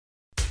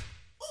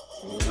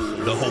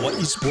The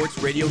Hawaii Sports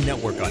Radio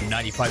Network on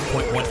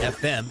 95.1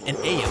 FM and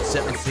AM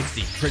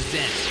 760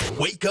 presents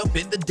Wake Up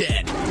in the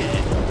Den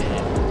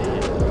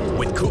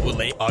with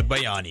Ku'ule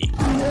Agbayani.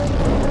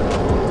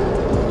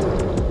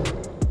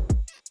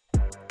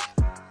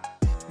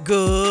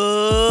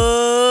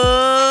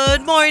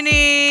 Good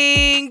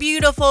morning,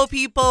 beautiful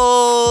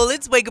people.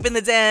 It's Wake Up in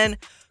the Den.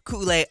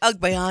 Ku'ule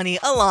Agbayani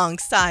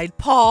alongside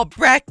Paul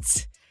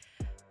Brecht.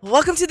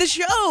 Welcome to the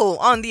show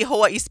on the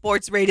Hawaii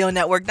Sports Radio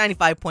Network,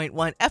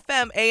 95.1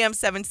 FM, AM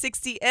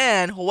 760,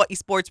 and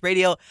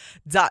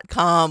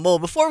hawaiisportsradio.com. Well,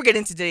 before we get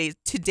into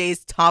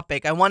today's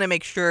topic, I want to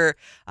make sure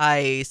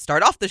I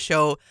start off the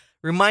show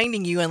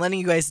reminding you and letting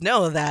you guys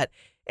know that,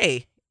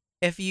 hey,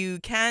 if you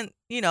can't,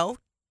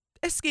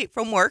 escape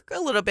from work a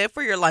little bit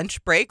for your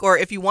lunch break, or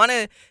if you want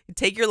to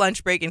take your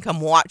lunch break and come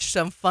watch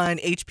some fun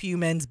HPU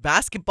men's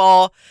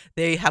basketball,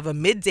 they have a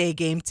midday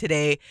game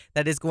today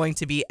that is going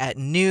to be at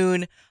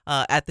noon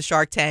at the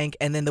Shark Tank,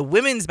 and then the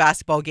women's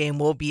basketball game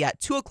will be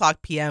at 2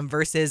 o'clock p.m.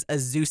 versus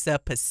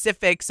Azusa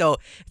Pacific. So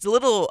it's a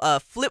little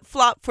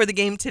flip-flop for the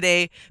game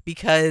today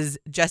because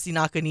Jesse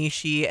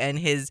Nakanishi and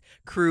his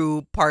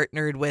crew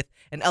partnered with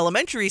an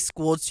elementary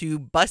school to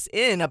bus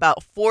in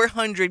about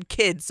 400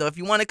 kids. So if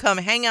you want to come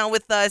hang out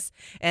with us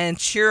and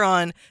cheer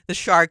on the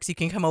Sharks, you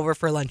can come over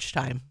for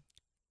lunchtime.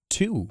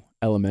 Two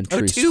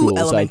elementary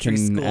schools. I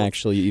can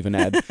actually even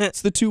add.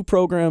 It's the two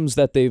programs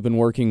that they've been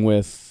working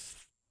with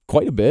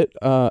quite a bit.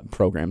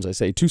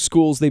 Two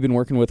schools they've been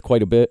working with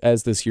quite a bit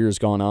as this year has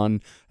gone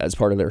on as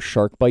part of their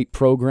Shark Bite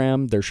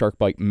program, their Shark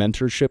Bite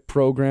mentorship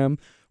program,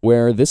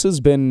 where this has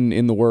been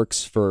in the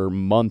works for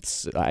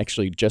months.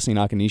 Actually, Jesse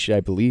Nakanishi,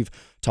 I believe,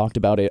 talked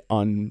about it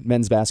on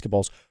men's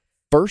basketball's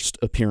first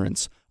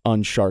appearance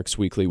on Sharks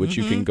Weekly, which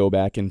you can go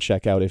back and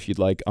check out if you'd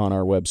like on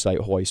our website,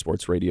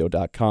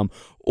 hawaiisportsradio.com,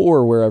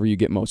 or wherever you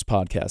get most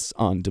podcasts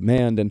on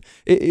demand. And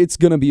it's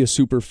going to be a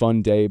super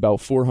fun day. About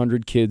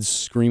 400 kids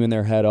screaming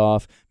their head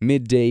off,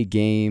 midday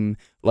game.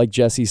 Like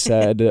Jesse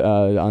said,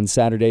 on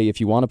Saturday, if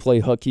you want to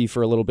play hooky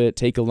for a little bit,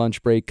 take a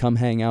lunch break, come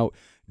hang out,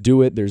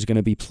 do it. There's going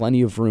to be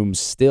plenty of room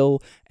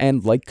still.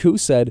 And like Ku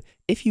said,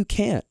 if you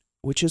can't,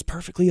 which is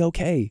perfectly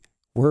okay,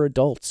 we're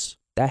adults.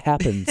 That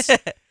happens.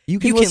 You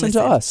can listen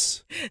to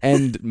us.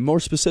 And more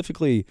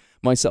specifically,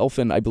 myself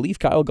and I believe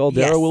Kyle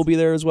Galdero will be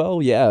there as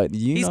well. Yeah,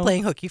 he's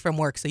playing hooky from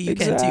work, so you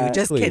exactly. can too.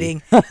 Just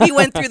kidding. He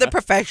went through the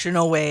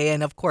professional way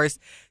and, of course,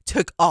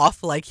 took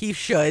off like he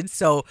should.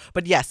 So,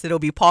 but yes, it'll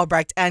be Paul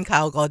Brecht and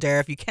Kyle Galdero.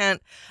 If you can't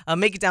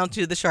make it down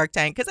to the Shark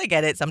Tank, because I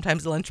get it,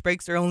 sometimes the lunch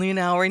breaks are only an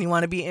hour and you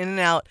want to be in and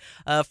out.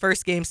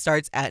 First game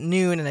starts at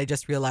noon, and I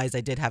just realized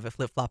I did have it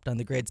flip-flopped on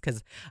the grids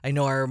because I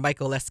know our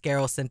Michael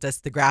Lescaro sent us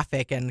the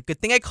graphic, and good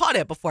thing I caught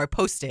it before I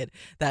posted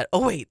that,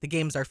 oh wait, the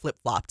games are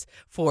flip-flopped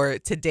for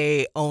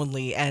today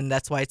only, and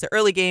that's why it's an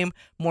early game,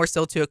 more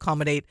so to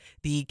accommodate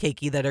the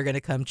keiki that are going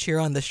to come cheer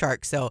on the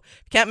Sharks. So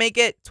if you can't make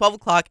it, 12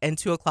 o'clock and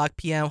 2 o'clock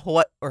p.m.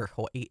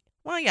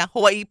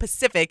 Hawaii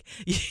Pacific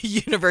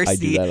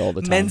University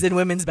men's and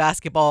women's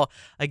basketball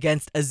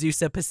against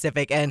Azusa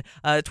Pacific. And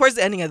towards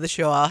the ending of the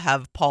show, I'll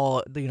have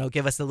Paul,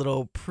 give us a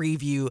little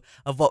preview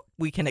of what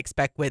we can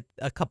expect with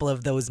a couple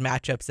of those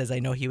matchups, as I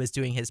know he was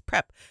doing his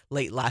prep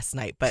late last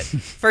night. But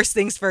first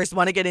things first,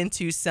 want to get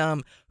into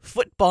some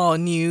football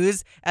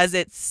news as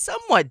it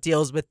somewhat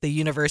deals with the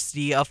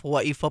University of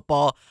Hawaii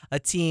football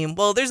team.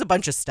 Well, there's a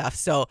bunch of stuff.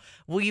 So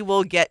we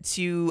will get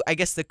to, I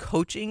guess, the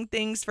coaching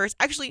things first.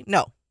 Actually,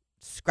 no.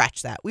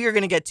 Scratch that. We are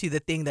going to get to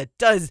the thing that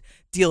does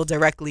deal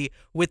directly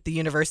with the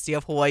University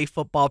of Hawaii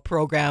football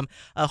program.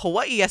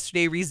 Hawaii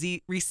yesterday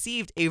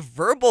received a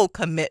verbal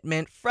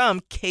commitment from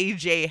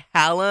KJ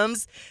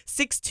Hallams,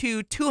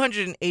 6'2",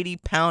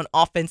 280-pound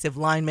offensive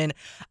lineman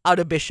out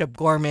of Bishop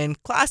Gorman,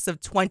 class of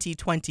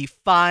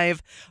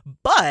 2025.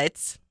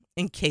 But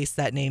in case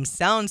that name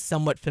sounds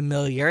somewhat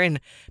familiar and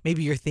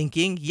maybe you're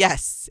thinking,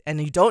 yes, and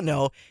you don't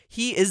know,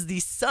 he is the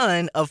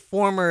son of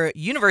former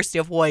University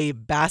of Hawaii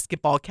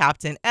basketball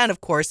captain, and of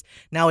course,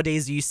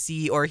 nowadays you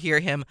see or hear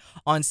him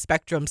on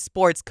Spectrum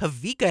Sports,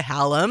 Kavika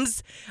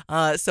Hallams.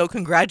 So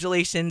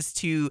congratulations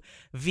to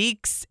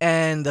Veeks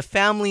and the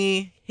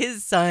family,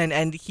 his son,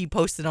 and he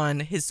posted on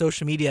his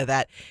social media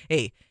that,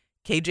 hey,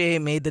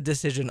 KJ made the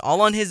decision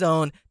all on his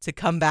own to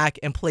come back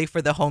and play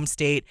for the home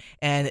state.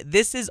 And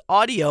this is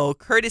audio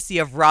courtesy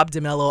of Rob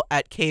DeMello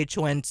at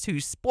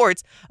KHON2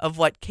 Sports of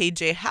what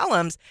KJ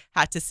Hallams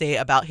had to say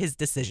about his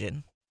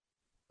decision.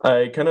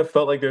 I kind of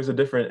felt like there's a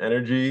different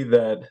energy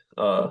that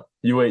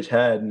UH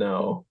had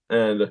now.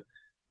 And it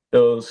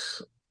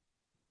was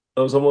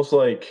almost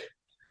like,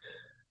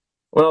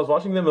 when I was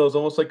watching them, it was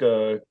almost like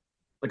a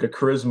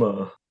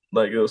charisma.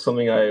 Like it was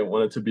something I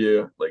wanted to be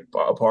a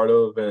part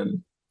of,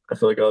 and I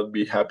feel like I would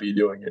be happy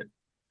doing it.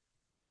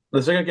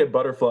 It's like I get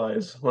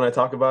butterflies when I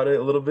talk about it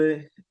a little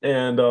bit.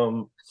 And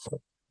I'm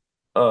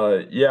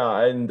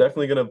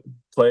definitely going to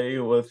play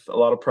with a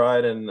lot of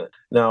pride. And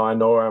now I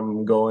know where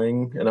I'm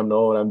going and I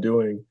know what I'm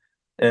doing.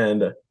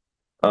 And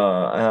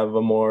I have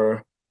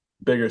a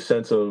bigger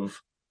sense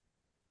of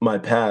my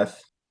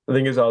path. The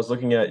thing is, I was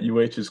looking at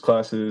UH's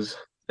classes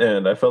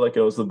and I felt like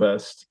it was the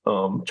best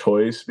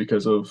choice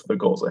because of the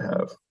goals I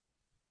have.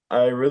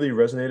 I really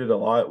resonated a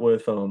lot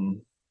with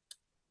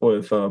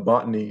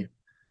botany,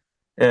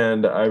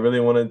 and I really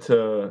wanted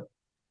to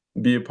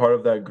be a part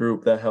of that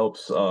group that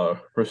helps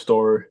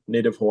restore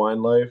Native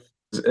Hawaiian life.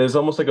 It's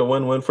almost like a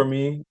win-win for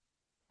me.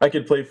 I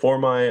could play for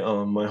my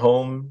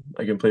home,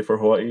 I can play for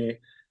Hawaii,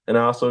 and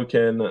I also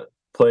can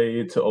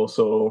play to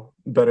also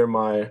better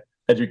my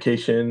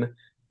education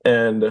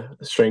and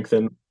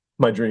strengthen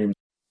my dreams.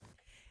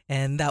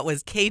 And that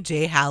was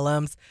KJ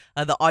Hallams,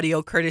 the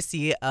audio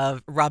courtesy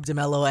of Rob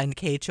DeMello and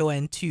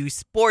KHON2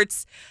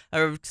 Sports.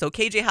 So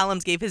KJ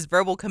Hallams gave his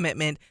verbal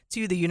commitment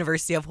to the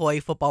University of Hawaii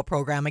football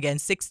program. Again,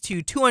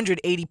 6'2",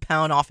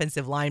 280-pound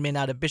offensive lineman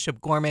out of Bishop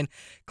Gorman,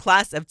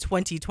 class of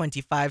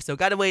 2025. So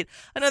got to wait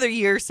another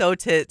year or so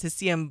to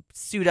see him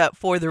suit up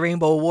for the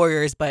Rainbow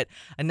Warriors, but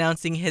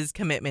announcing his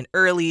commitment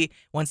early.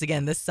 Once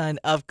again, the son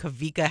of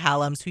Kavika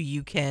Hallams, who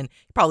you can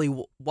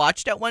probably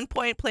watched at one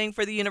point playing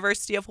for the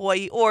University of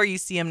Hawaii, or you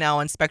see him now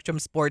on Spectrum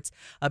Sports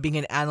being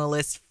an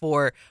analyst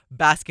for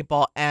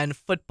basketball and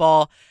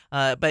football.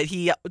 But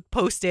he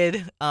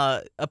posted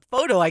a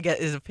photo, I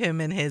guess, of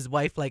him and his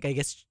wife, like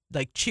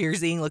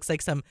cheersing. Looks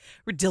like some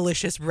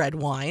delicious red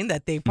wine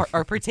that they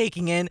are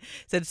partaking in.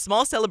 Said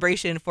small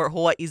celebration for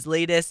Hawaii's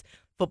latest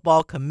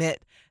football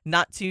commit.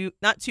 Not too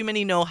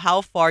many know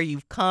how far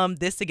you've come.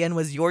 This again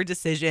was your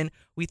decision.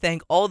 We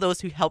thank all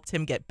those who helped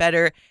him get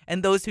better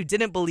and those who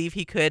didn't believe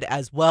he could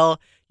as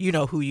well. You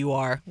know who you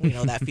are. We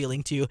know that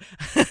feeling too.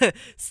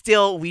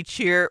 Still, we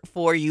cheer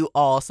for you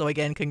all. So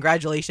again,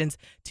 congratulations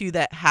to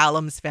that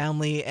Hallams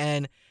family.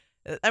 And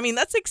I mean,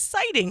 that's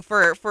exciting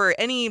for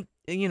any,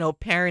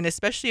 parent,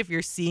 especially if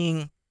you're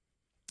seeing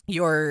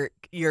your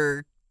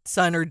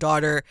son or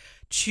daughter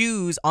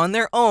choose on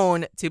their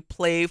own to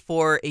play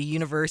for a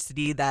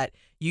university that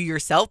you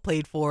yourself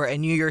played for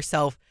and you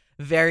yourself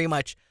very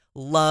much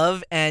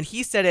love. And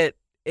he said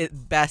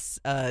it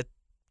best,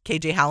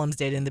 KJ Hallams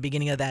did in the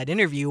beginning of that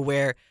interview,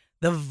 where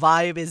the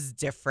vibe is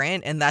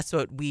different. And that's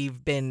what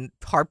we've been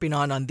harping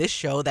on this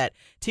show, that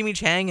Timmy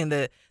Chang and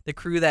the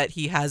crew that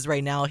he has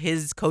right now,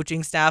 his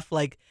coaching staff,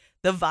 like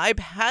the vibe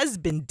has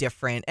been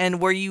different.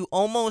 And where you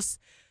almost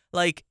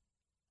like,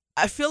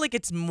 I feel like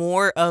it's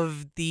more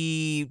of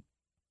the,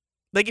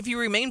 like, if you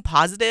remain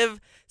positive,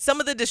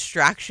 some of the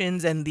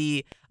distractions and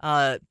the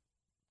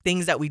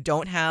things that we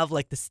don't have,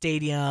 like the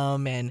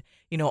stadium and,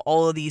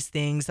 all of these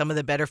things, some of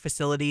the better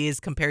facilities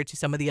compared to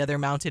some of the other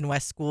Mountain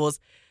West schools,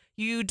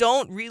 you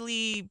don't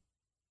really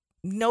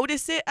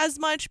notice it as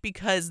much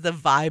because the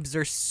vibes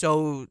are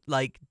so,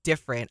 like,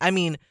 different. I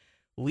mean,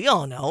 we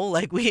all know,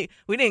 like, we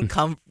didn't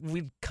come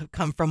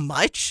from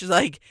much.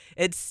 Like,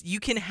 you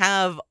can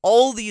have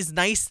all these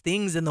nice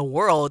things in the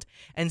world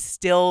and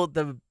still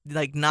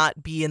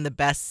not be in the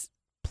best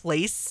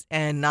place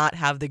and not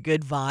have the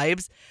good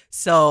vibes.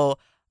 So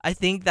I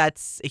think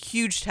that's a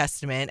huge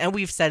testament, and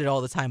we've said it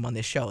all the time on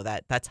this show,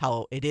 that that's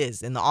how it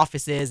is in the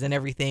offices and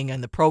everything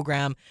and the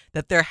program,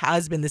 that there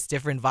has been this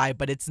different vibe.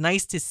 But it's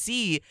nice to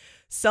see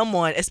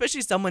someone,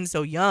 especially someone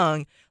so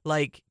young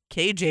like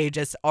KJ,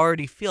 just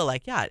already feel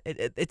like, yeah,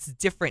 it's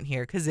different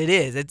here, because it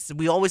is.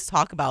 We always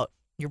talk about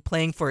you're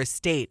playing for a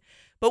state,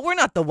 but we're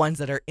not the ones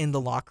that are in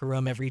the locker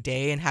room every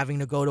day and having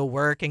to go to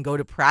work and go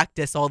to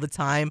practice all the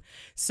time.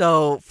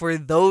 So for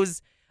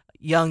those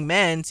young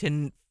men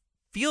to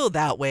feel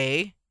that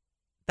way,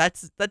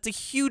 that's a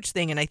huge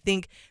thing. And I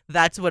think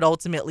that's what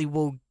ultimately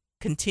will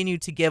continue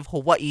to give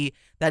Hawaii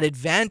that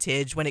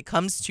advantage when it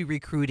comes to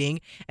recruiting,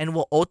 and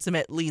will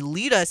ultimately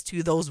lead us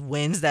to those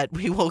wins that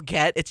we will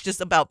get. It's just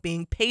about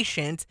being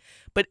patient,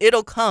 but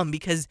it'll come,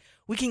 because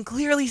we can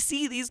clearly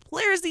see these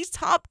players, these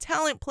top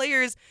talent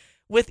players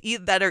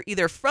that are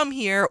either from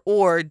here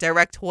or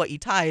direct Hawaii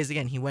ties.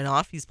 Again, he went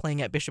off. He's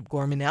playing at Bishop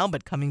Gorman now,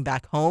 but coming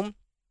back home,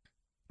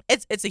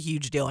 it's a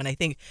huge deal. And I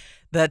think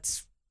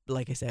that's,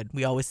 like I said,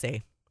 we always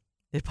say,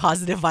 the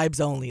positive vibes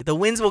only. The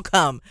wins will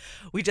come.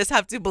 We just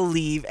have to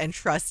believe and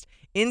trust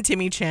in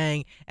Timmy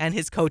Chang and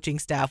his coaching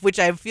staff, which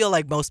I feel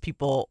like most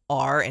people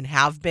are and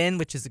have been,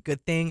 which is a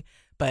good thing.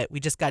 But we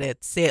just got to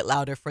say it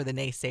louder for the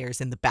naysayers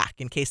in the back,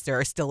 in case there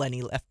are still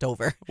any left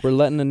over. We're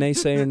letting the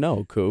naysayer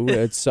know, Ku.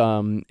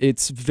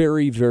 It's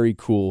very, very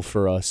cool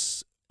for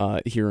us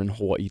here in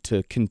Hawaii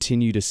to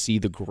continue to see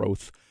the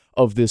growth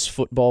of this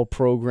football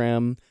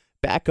program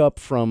back up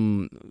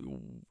from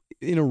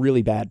in a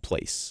really bad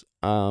place.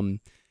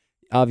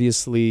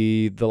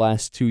 Obviously, the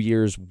last 2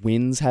 years,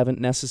 wins haven't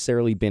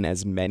necessarily been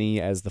as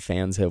many as the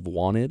fans have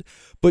wanted,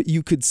 but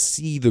you could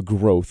see the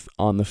growth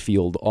on the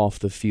field, off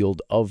the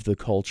field, of the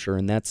culture,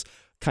 and that's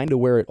kind of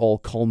where it all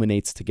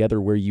culminates together,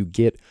 where you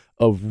get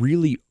a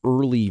really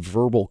early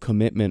verbal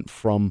commitment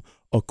from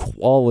a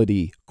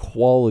quality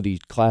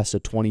class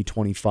of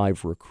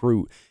 2025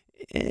 recruit.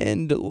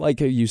 And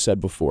like you said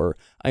before,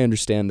 I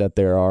understand that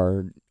there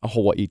are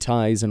Hawaii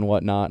ties and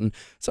whatnot, and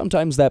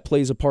sometimes that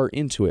plays a part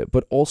into it,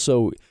 but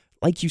also,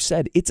 like you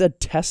said, it's a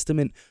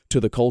testament to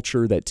the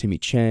culture that Timmy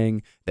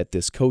Chang, that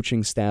this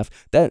coaching staff,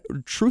 that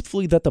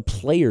truthfully that the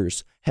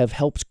players have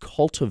helped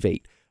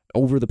cultivate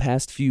over the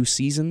past few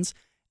seasons.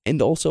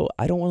 And also,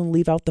 I don't want to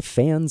leave out the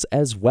fans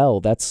as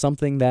well. That's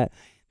something that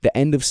the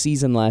end of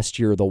season last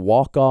year, the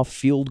walk-off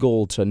field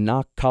goal to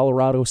knock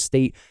Colorado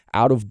State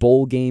out of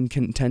bowl game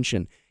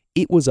contention,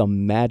 it was a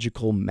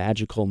magical,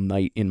 magical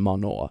night in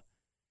Manoa.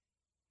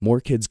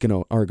 More kids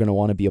are going to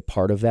want to be a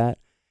part of that.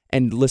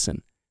 And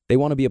listen, they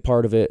want to be a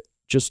part of it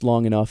just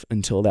long enough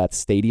until that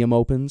stadium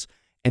opens,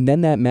 and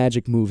then that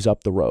magic moves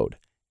up the road.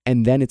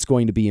 And then it's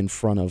going to be in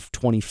front of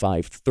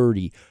 25,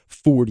 30,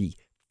 40,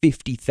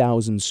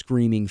 50,000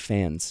 screaming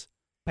fans.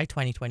 By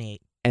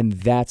 2028. And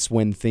that's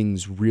when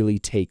things really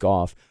take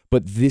off.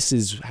 But this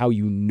is how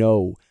you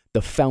know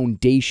the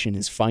foundation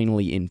is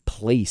finally in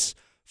place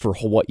for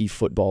Hawaii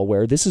football,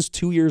 where this is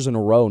 2 years in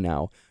a row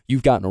now.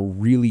 You've gotten a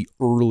really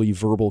early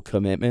verbal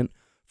commitment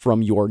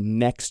from your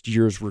next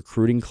year's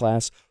recruiting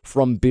class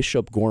from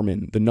Bishop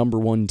Gorman, the number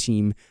one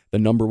team, the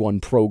number one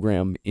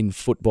program in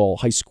football,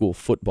 high school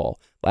football.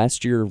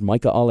 Last year,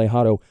 Micah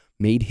Alejado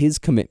made his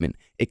commitment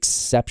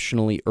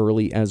exceptionally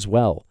early as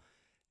well.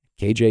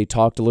 KJ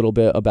talked a little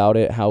bit about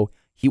it, how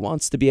he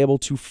wants to be able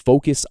to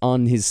focus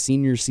on his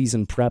senior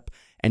season prep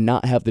and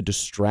not have the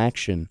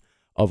distraction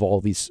of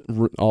all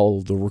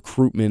the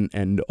recruitment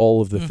and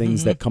all of the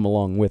things that come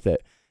along with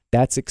it.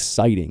 That's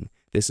exciting.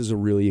 This is a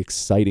really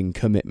exciting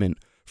commitment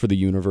for the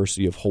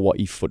University of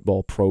Hawaii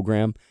football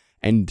program,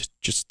 and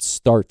just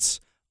starts,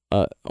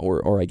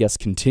 or I guess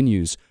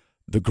continues,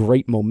 the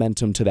great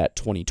momentum to that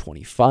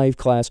 2025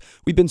 class.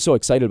 We've been so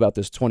excited about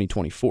this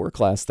 2024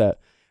 class that,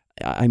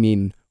 I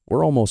mean,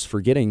 we're almost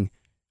forgetting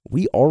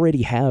we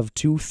already have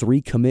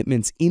 2-3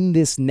 commitments in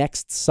this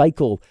next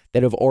cycle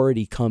that have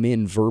already come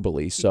in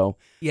verbally. So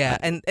yeah,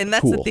 and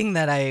that's cool. The thing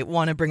that I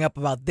want to bring up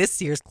about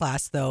this year's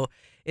class, though,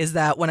 is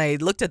that when I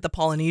looked at the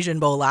Polynesian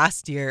Bowl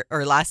last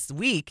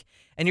week,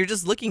 and you're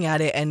just looking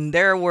at it, and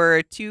there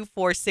were 2,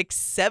 4, 6,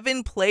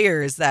 7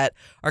 players that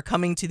are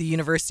coming to the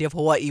University of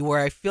Hawaii,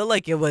 where I feel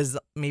like it was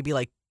maybe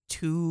like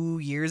 2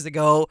 years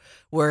ago,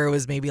 where it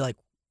was maybe like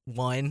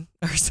 1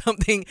 or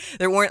something.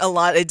 There weren't a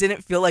lot. It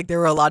didn't feel like there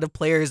were a lot of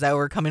players that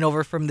were coming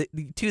over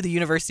to the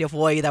University of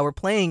Hawaii that were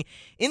playing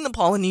in the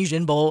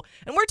Polynesian Bowl.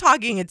 And we're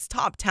talking, it's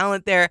top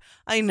talent there.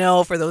 I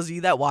know for those of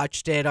you that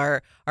watched it,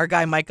 our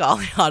guy Micah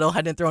Alejado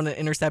hadn't thrown an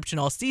interception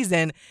all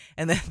season,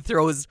 and then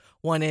throws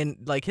one in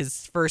like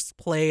his first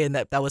play, and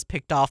that was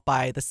picked off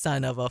by the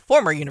son of a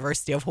former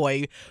University of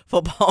Hawaii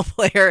football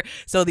player.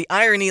 So the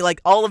irony,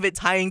 like all of it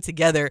tying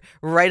together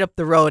right up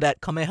the road at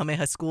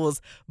Kamehameha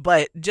schools.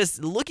 But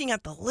just looking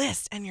at the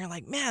list, and you're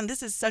like, man,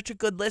 this is such a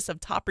good list of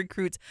top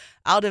recruits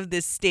out of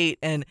this state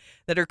and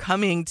that are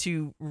coming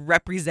to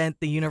represent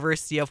the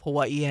University of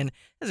Hawaii. And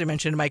as I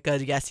mentioned,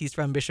 Micah, yes, he's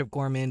from Bishop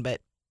Gorman, but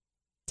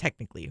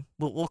technically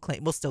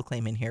we'll still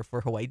claim him here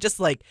for Hawaii,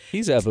 just like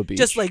he's Eva Beach,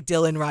 just like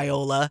Dylan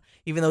Raiola,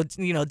 even though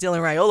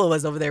Dylan Raiola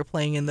was over there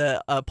playing in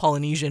the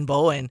Polynesian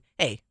Bowl, and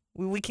hey,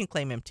 we can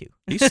claim him too.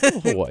 He's still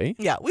Hawaii.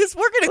 Yeah, we're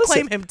going to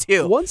claim him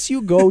too. Once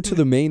you go to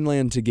the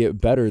mainland to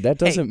get better, that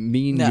doesn't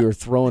mean you're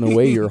throwing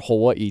away your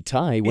Hawaii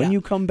tie. When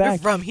you come back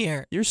from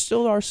here, you're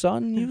still our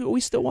son. We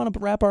still want to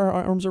wrap our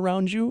arms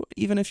around you,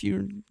 even if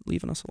you're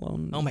leaving us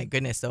alone. Oh my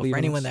goodness! So for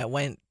anyone that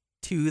went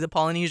to the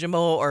Polynesian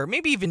Bowl, or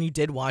maybe even you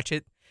did watch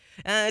it,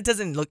 it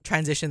doesn't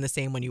transition the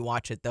same when you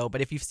watch it though.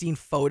 But if you've seen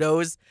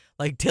photos,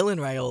 like Dylan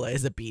Raiola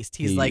is a beast.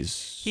 He's like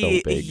so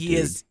big, he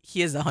is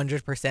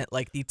 100%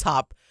 like the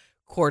top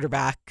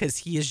quarterback, because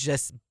he is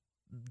just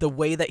the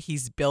way that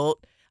he's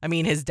built. I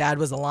mean, his dad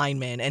was a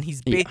lineman, and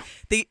he's big. Yeah.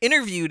 They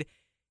interviewed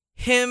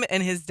him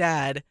and his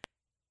dad,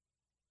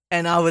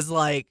 and I was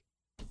like,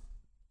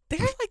 they're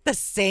like the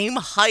same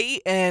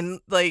height,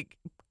 and like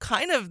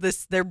kind of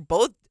this. They're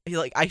both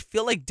like, I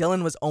feel like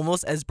Dylan was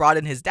almost as broad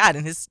as his dad,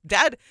 and his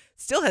dad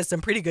still has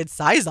some pretty good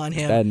size on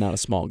him. Dad, not a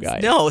small guy.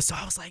 No, so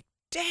I was like,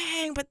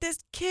 dang, but this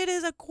kid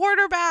is a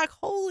quarterback.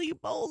 Holy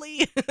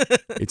moly.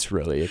 It's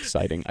really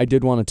exciting. I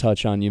did want to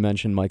touch on, you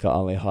mentioned Micah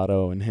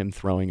Alejado and him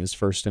throwing his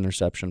first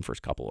interception,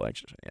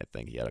 actually, I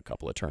think he had a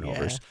couple of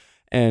turnovers.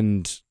 Yeah.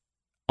 And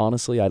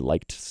honestly, I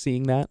liked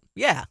seeing that.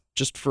 Yeah.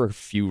 Just for a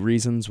few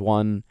reasons.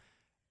 One,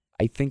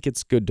 I think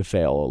it's good to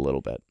fail a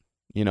little bit.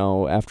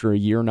 After a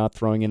year not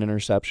throwing an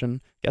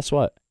interception, guess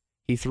what?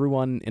 He threw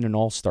one in an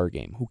all-star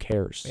game. Who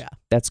cares? Yeah.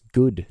 That's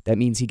good. That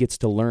means he gets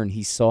to learn.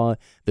 He saw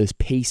the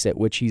pace at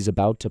which he's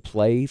about to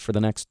play for the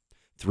next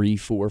 3,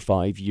 4,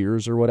 5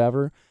 years or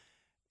whatever.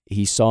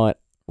 He saw it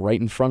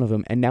right in front of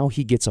him, and now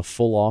he gets a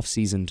full off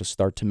season to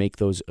start to make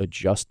those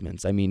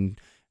adjustments. I mean,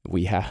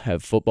 we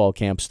have football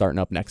camp starting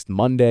up next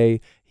Monday.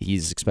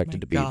 He's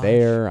expected to be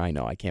there. I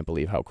know. I can't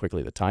believe how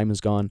quickly the time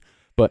has gone.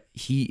 But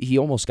he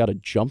almost got a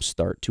jump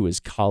start to his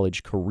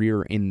college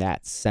career in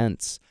that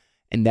sense.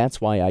 And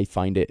that's why I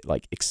find it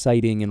like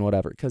exciting and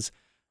whatever, because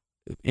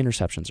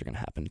interceptions are going to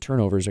happen.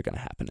 Turnovers are going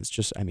to happen. It's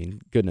just, I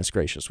mean, goodness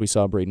gracious. We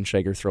saw Braden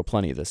Shager throw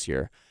plenty this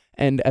year.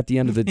 And at the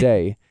end of the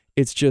day,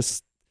 it's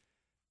just,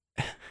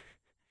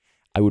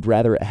 I would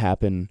rather it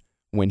happen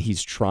when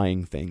he's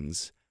trying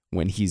things,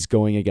 when he's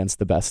going against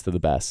the best of the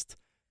best,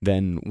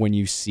 than when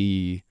you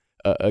see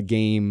a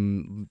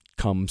game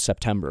come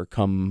September,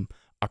 come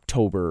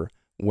October,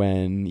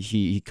 when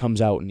he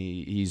comes out and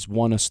he's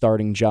won a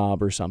starting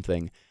job or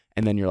something,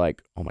 and then you're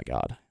like, oh my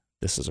God,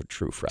 this is a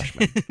true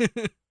freshman.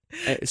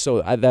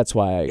 So that's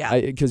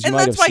why because you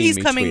might have seen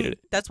me tweet it.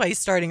 That's why he's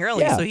starting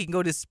early, so he can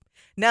go to.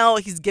 Now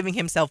he's giving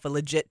himself a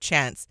legit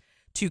chance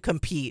to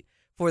compete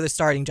for the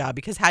starting job,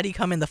 because had he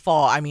come in the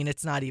fall, I mean,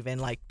 it's not even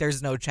like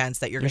there's no chance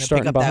that you're going to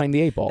pick up behind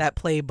the 8 ball. That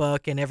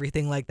playbook and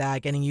everything like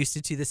that, getting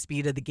used to the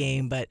speed of the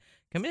game, but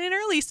coming in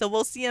early, so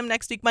we'll see him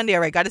next week Monday.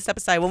 All right, got to step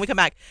aside. When we come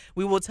back,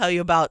 we will tell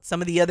you about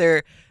some of the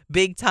other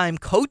big-time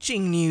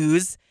coaching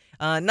news,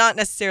 not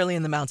necessarily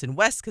in the Mountain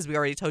West, because we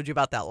already told you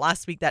about that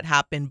last week that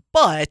happened,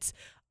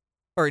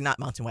 or not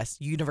Mountain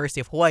West,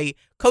 University of Hawaii,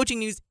 coaching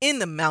news in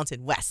the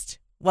Mountain West.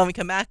 When we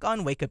come back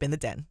on Wake Up in the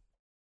Den.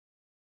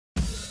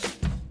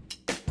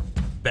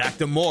 Back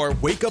to more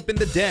Wake Up in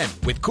the Den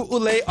with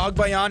Ku'ulei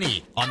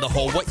Agbayani on the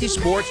Hawaii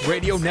Sports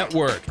Radio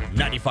Network,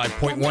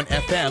 95.1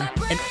 FM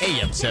and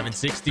AM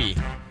 760.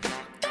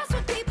 That's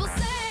what people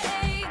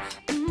say.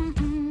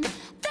 Mm-hmm.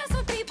 That's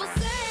what people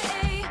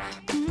say.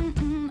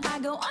 Mm-hmm. I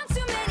go on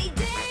too many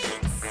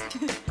dates,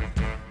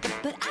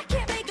 but I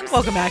can't make them.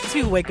 Welcome back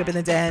to Wake Up in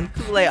the Den.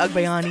 Ku'ulei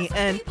Agbayani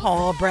and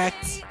Paul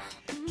Brecht.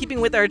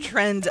 Keeping with our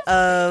trend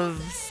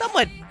of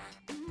somewhat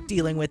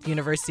dealing with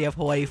University of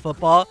Hawaii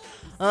football.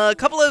 A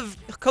couple of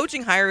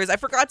coaching hires. I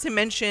forgot to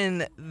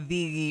mention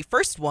the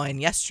first one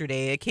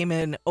yesterday. It came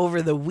in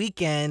over the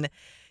weekend.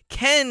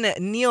 Ken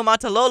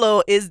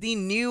Niumatalolo is the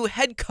new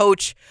head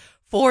coach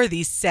for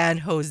the San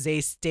Jose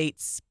State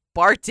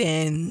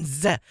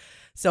Spartans.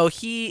 So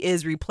he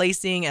is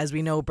replacing, as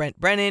we know, Brent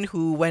Brennan,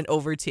 who went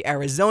over to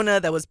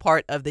Arizona. That was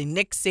part of the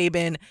Nick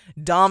Saban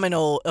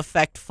domino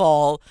effect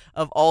fall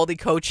of all the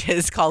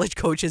coaches, college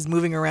coaches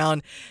moving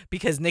around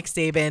because Nick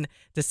Saban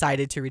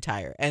decided to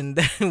retire. And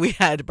then we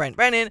had Brent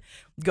Brennan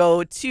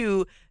go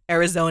to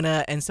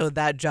Arizona, and so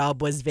that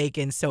job was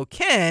vacant. So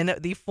Ken,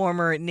 the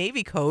former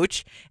Navy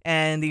coach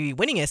and the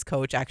winningest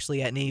coach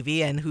actually at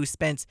Navy, and who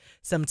spent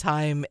some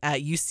time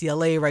at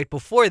UCLA right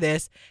before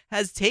this,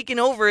 has taken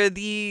over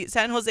the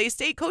San Jose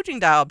State coaching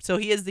job. So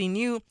he is the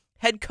new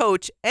head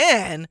coach,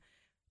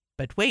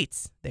 but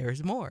wait,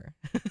 there's more.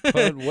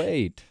 But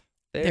wait.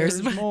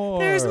 There's more.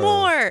 There's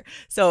more.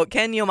 So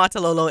Ken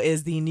Niumatalolo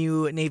is the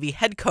new Navy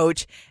head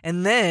coach,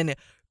 and then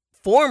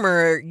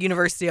former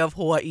University of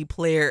Hawaii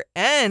player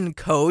and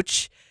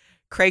coach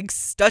Craig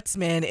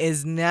Stutzman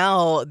is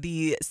now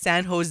the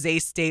San Jose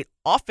State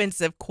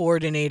offensive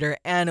coordinator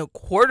and a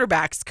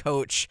quarterbacks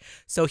coach.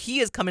 So he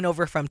is coming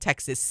over from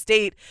Texas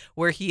State,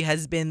 where he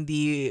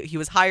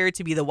was hired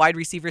to be the wide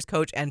receivers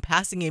coach and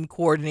passing game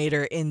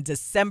coordinator in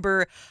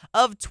December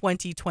of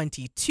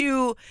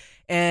 2022.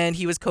 And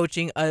he was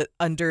coaching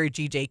under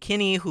G.J.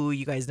 Kinney, who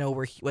you guys know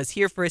was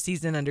here for a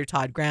season under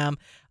Todd Graham,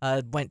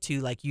 went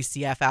to like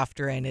UCF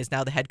after, and is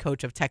now the head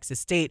coach of Texas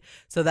State.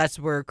 So that's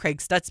where Craig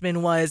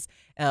Stutzman was,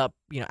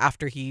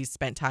 after he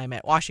spent time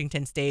at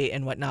Washington State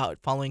and whatnot,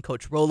 following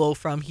Coach Rolo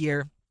from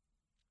here.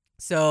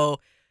 So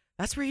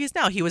that's where he is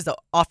now. He was the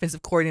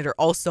offensive coordinator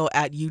also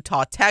at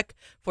Utah Tech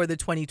for the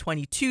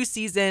 2022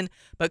 season.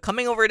 But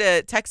coming over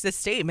to Texas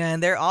State, man,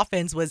 their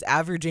offense was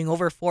averaging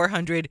over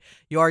 400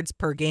 yards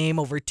per game,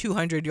 over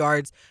 200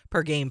 yards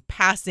per game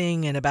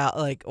passing, and about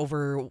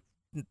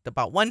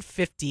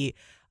 150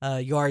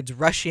 yards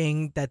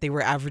rushing that they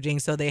were averaging.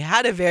 So they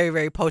had a very,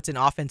 very potent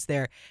offense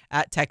there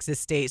at Texas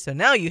State. So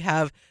now you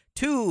have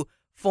two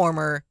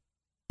former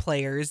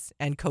players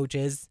and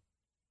coaches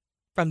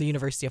from the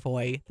University of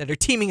Hawaii that are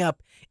teaming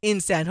up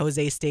in San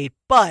Jose State.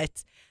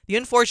 But the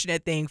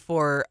unfortunate thing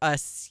for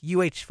us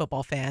UH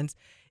football fans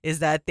is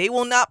that they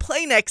will not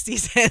play next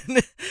season.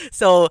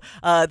 So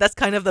that's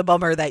kind of the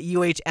bummer that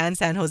UH and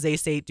San Jose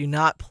State do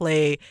not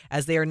play,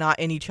 as they are not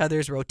in each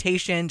other's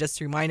rotation. Just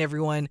to remind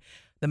everyone,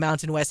 the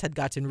Mountain West had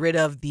gotten rid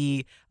of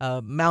the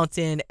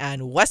Mountain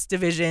and West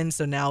division.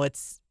 So now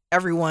it's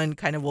everyone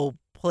kind of will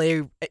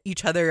play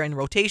each other in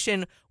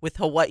rotation, with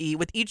Hawaii,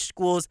 with each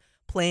schools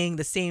playing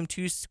the same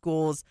two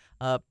schools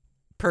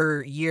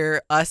per year,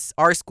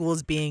 our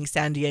schools being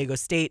San Diego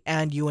State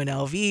and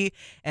UNLV.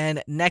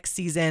 And next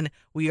season,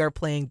 we are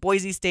playing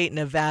Boise State,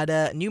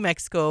 Nevada, New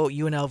Mexico,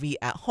 UNLV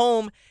at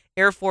home,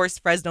 Air Force,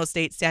 Fresno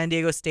State, San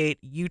Diego State,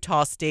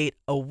 Utah State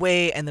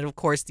away, and then, of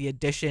course, the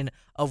addition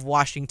of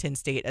Washington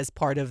State as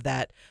part of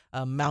that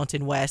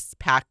Mountain West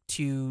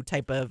Pac-2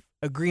 type of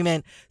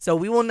agreement. So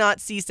we will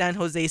not see San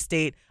Jose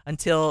State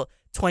until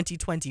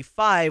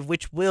 2025,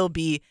 which will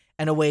be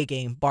an away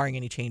game, barring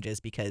any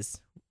changes,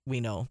 because we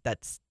know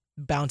that's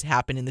bound to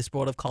happen in this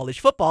world of college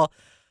football.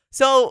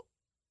 So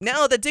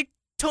now the Dick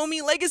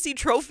Tomey Legacy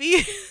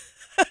Trophy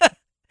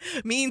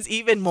means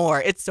even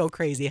more. It's so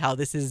crazy how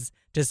this is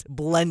just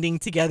blending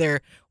together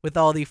with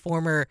all the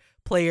former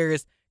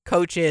players,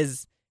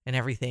 coaches, and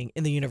everything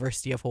in the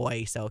University of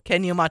Hawaii. So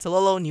Ken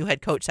Niumatalolo, new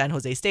head coach, San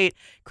Jose State.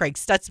 Craig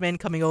Stutzman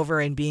coming over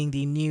and being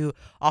the new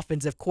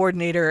offensive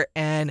coordinator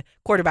and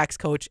quarterbacks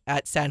coach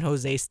at San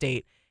Jose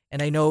State.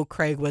 And I know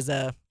Craig was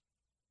a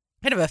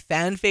kind of a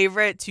fan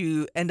favorite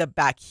to end up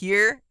back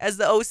here as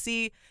the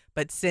OC.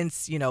 But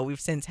since, we've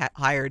since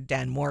hired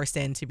Dan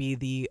Morrison to be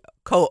the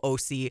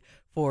co-OC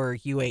for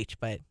UH.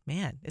 But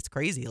man, it's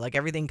crazy. Like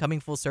everything coming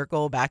full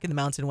circle back in the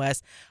Mountain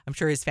West. I'm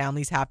sure his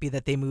family's happy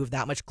that they moved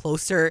that much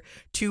closer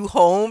to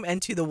home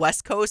and to the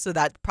West Coast. So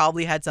that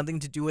probably had something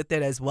to do with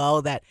it as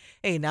well. That,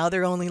 hey, now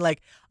they're only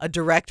like a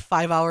direct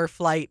 5-hour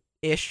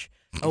flight-ish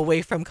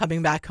away from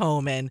coming back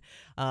home. And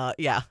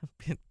yeah,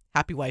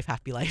 happy wife,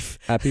 happy life.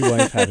 Happy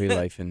wife, happy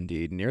life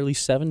indeed. Nearly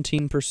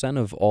 17%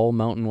 of all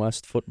Mountain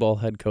West football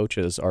head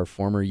coaches are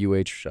former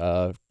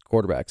UH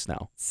quarterbacks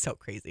now. So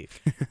crazy.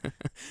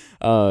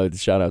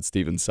 Shout out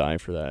Steven Tsai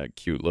for that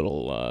cute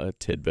little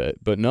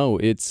tidbit. But no,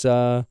 it's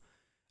I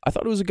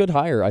thought it was a good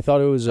hire. I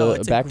thought it was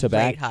a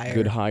back-to-back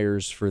good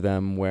hires for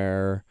them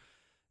where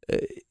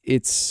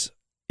it's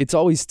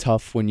always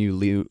tough when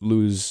you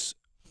lose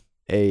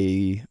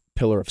a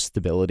pillar of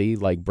stability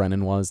like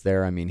Brennan was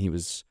there. I mean, he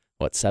was,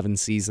 7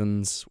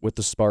 seasons with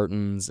the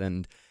Spartans,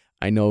 and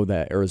I know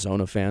that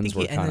Arizona fans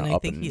were kind of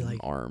up in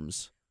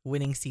arms.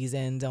 Winning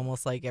seasons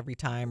almost like every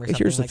time or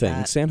something. Here's the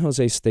thing. San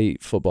Jose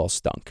State football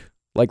stunk.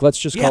 Like, let's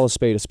just call a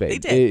spade a spade. They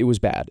did. It was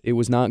bad. It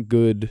was not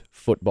good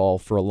football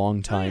for a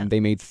long time. They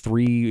made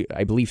 3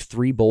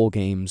 bowl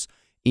games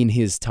in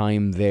his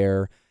time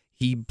there.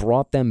 He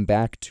brought them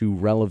back to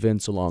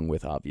relevance along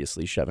with,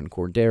 obviously, Chevin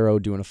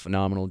Cordero doing a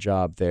phenomenal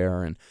job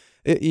there. And,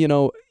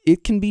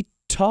 it can be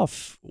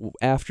tough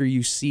after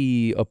you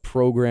see a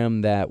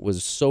program that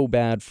was so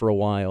bad for a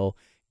while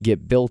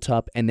get built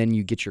up and then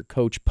you get your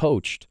coach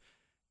poached.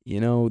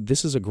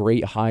 This is a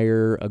great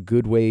hire, a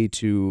good way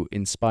to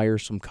inspire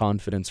some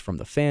confidence from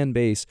the fan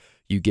base.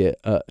 You get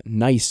a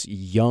nice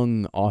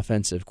young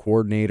offensive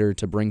coordinator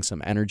to bring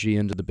some energy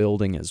into the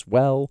building as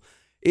well.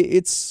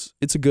 It's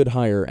a good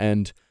hire,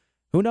 and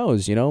who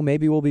knows,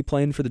 maybe we'll be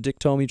playing for the Dick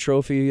Tomey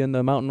Trophy in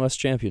the Mountain West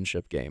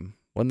Championship game.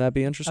 Wouldn't that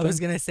be interesting? I was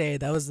going to say,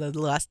 that was the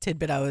last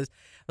tidbit I was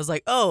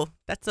like, oh,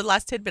 that's the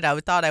last tidbit I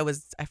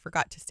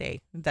forgot to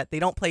say, that they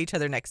don't play each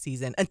other next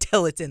season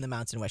until it's in the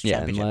Mountain West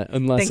Championship.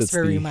 Unless Thanks it's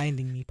for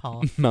reminding me,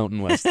 Paul.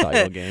 Mountain West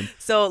title game.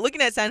 So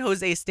looking at San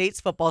Jose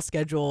State's football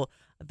schedule,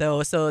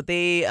 though, so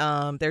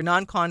they're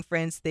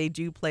non-conference. They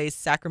do play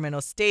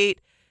Sacramento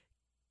State,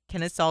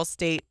 Kennesaw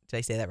State. Did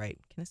I say that right?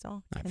 Kennesaw?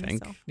 I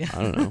think. Yeah.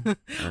 I don't know.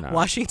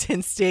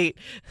 Washington State.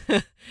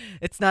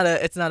 It's not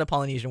a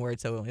Polynesian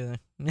word, so we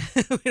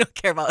don't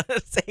care about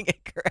saying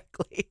it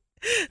correctly.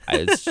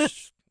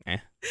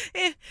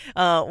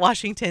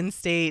 Washington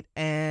State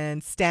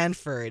and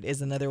Stanford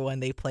is another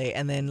one they play.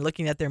 And then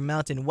looking at their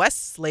Mountain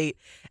West slate,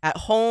 at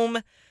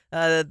home,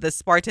 the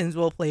Spartans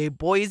will play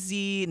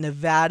Boise,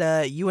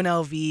 Nevada,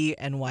 UNLV,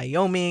 and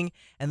Wyoming.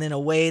 And then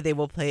away, they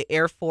will play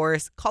Air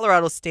Force,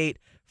 Colorado State,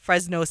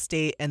 Fresno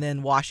State, and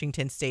then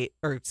Oregon State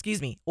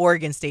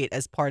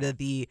as part of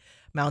the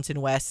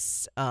Mountain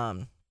West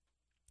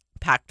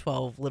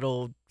Pac-12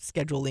 little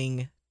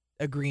scheduling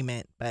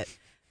agreement. But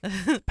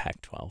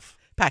Pac-12.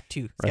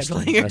 Pac-2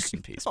 scheduling. Rest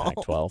in peace,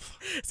 Pac-12.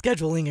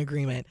 Scheduling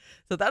agreement.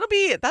 So that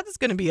is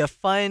going to be a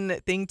fun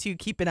thing to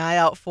keep an eye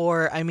out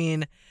for. I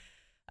mean,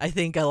 I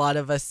think a lot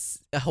of us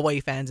Hawaii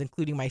fans,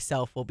 including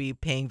myself, will be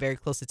paying very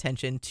close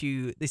attention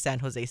to the San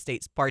Jose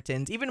State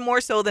Spartans, even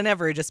more so than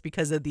ever, just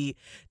because of the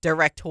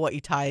direct Hawaii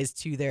ties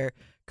to their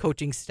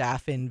coaching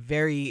staff in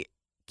very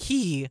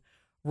key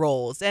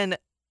roles. And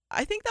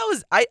I think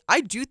I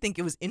do think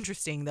it was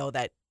interesting, though,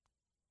 that,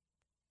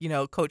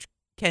 Coach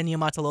Ken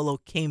Yamatalolo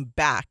came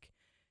back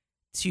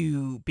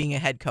to being a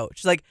head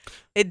coach. Like,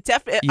 it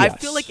definitely, yes. I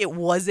feel like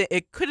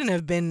it couldn't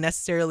have been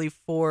necessarily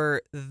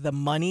for the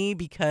money,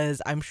 because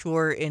I'm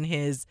sure in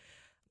his,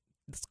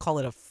 let's call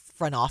it a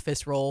front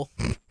office role,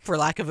 for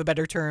lack of a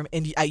better term,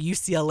 at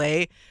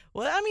UCLA,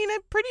 well, I mean, I'm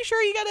pretty sure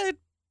you got a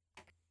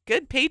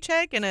good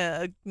paycheck and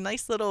a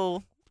nice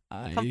little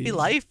comfy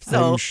life.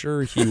 So I'm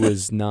sure he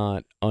was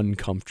not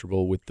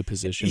uncomfortable with the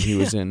position he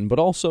was in, but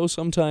also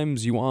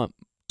sometimes you want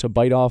to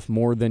bite off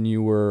more than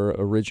you were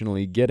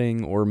originally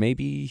getting, or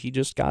maybe he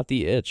just got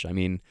the itch. I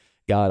mean,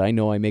 God, I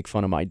know I make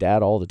fun of my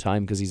dad all the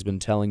time because he's been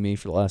telling me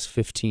for the last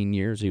 15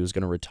 years he was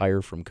going to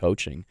retire from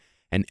coaching.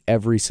 And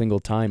every single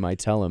time I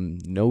tell him,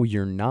 no,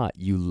 you're not.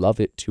 You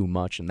love it too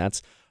much. And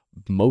that's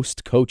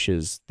most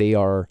coaches. They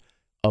are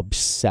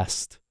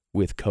obsessed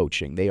with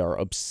coaching. They are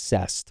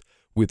obsessed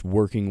with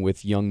working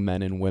with young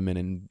men and women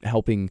and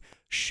helping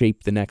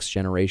shape the next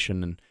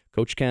generation. And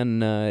Coach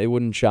Ken, it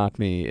wouldn't shock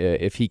me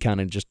if he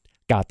kind of just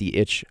got the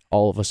itch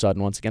all of a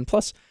sudden once again.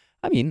 Plus,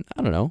 I mean,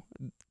 I don't know.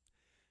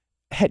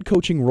 Head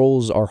coaching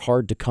roles are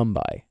hard to come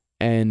by.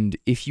 And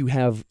if you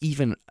have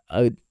even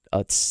a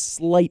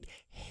slight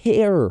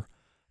hair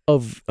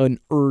of an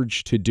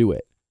urge to do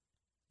it,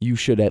 you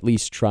should at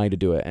least try to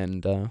do it.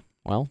 And,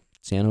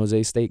 San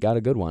Jose State got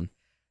a good one.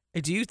 I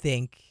do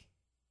think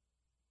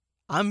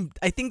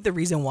I think the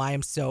reason why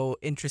I'm so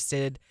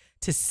interested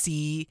to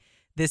see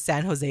this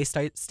San Jose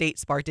State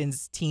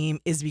Spartans team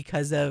is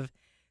because of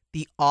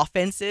the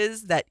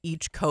offenses that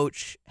each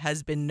coach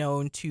has been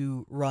known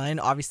to run.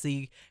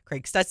 Obviously,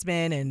 Craig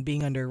Stutzman, and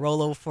being under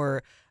Rolo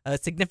for a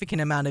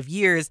significant amount of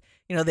years,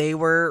 they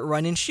were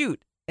run and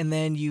shoot. And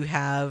then you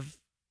have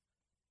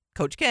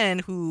Coach Ken,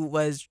 who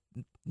was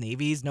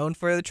Navy's known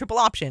for the triple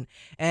option.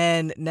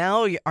 And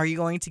now are you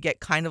going to get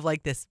kind of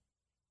like this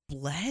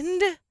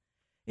blend?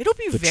 It'll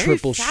be very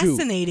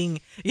fascinating.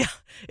 Shoot. Yeah,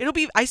 it'll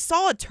be. I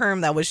saw a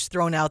term that was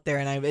thrown out there,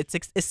 and it's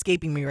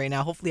escaping me right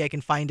now. Hopefully, I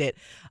can find it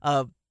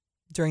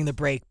during the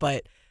break.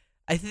 But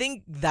I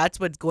think that's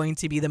what's going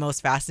to be the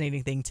most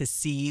fascinating thing to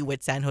see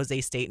with San Jose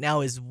State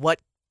now is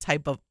what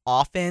type of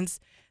offense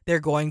they're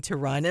going to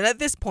run. And at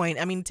this point,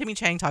 I mean, Timmy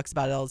Chang talks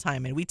about it all the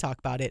time, and we talk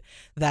about it,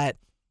 that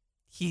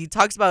he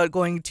talks about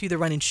going to the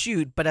run and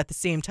shoot, but at the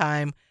same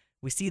time,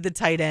 we see the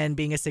tight end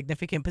being a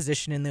significant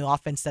position in the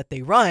offense that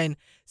they run.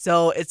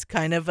 So it's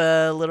kind of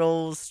a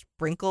little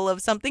sprinkle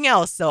of something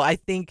else. So I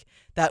think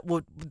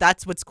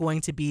that's what's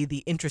going to be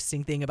the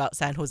interesting thing about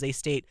San Jose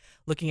State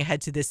looking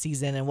ahead to this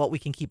season, and what we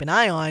can keep an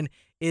eye on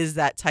is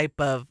that type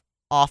of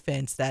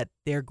offense that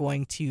they're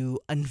going to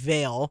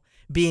unveil,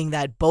 being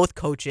that both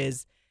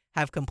coaches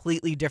have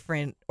completely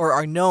different or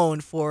are known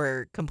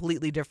for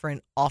completely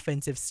different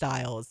offensive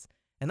styles.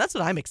 And that's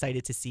what I'm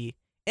excited to see.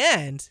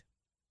 And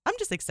I'm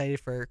just excited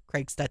for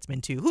Craig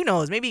Stutzman too. Who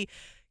knows? Maybe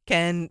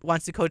Ken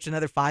wants to coach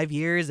another 5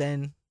 years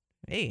and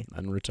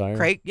retire.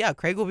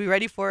 Craig will be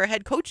ready for a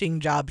head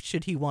coaching job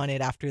should he want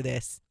it after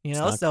this. You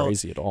know, it's not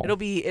crazy at all.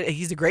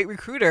 He's a great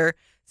recruiter,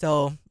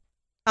 so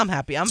I'm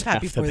happy. I'm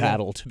happy for the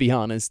battle, to be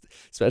honest.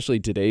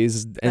 Especially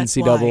today's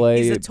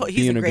NCAA.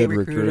 He's a great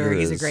recruiter.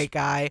 He's a great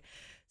guy.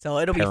 So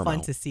it'll be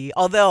fun to see.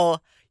 Although,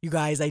 you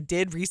guys, I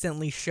did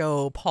recently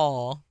show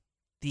Paul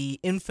the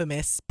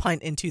infamous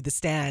punt into the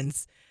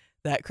stands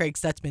that Craig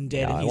Stutzman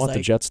did. Yeah, and I want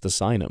the Jets to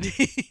sign him.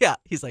 Yeah,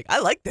 he's like, I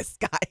like this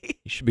guy. He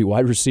should be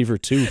wide receiver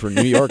 2 for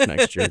New York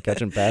next year,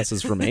 catching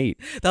passes from 8.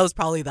 That was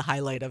probably the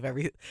highlight of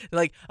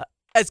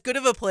as good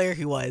of a player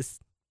he was.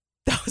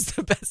 That was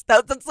the best.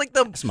 That's like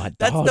that's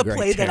the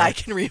play that I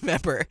can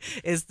remember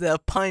is the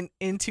punt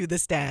into the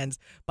stands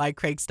by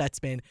Craig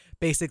Stutzman.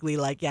 Basically,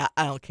 like, yeah,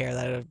 I don't care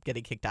that I'm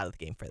getting kicked out of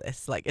the game for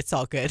this. Like, it's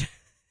all good.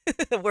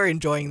 We're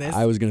enjoying this.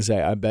 I was going to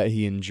say, I bet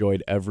he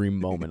enjoyed every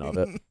moment of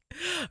it.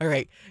 All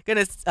right.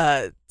 Going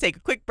to take a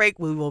quick break.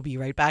 We will be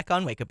right back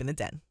on Wake Up in the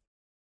Den.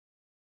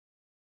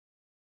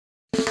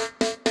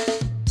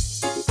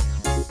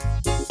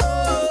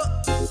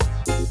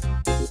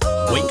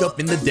 Wake Up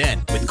in the Den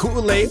with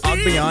Ku'ulei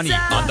Agbayani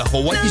on the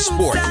Hawaii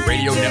Sports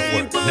Radio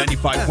Network,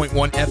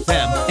 95.1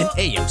 FM and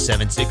AM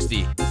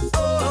 760.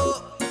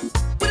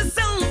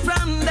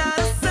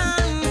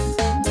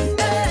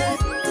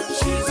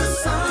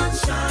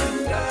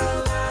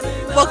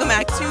 Welcome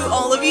back to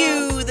all of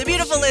you, the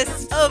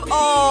beautifulest of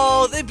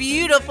all the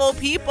beautiful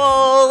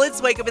people.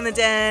 It's Wake Up in the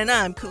Den.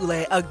 I'm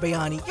Ku'ulei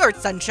Agbayani, your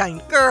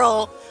sunshine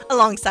girl,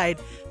 alongside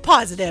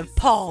positive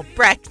Paul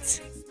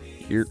Brecht.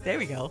 Here. There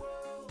we go.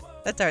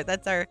 That's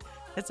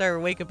our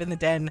Wake Up in the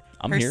Den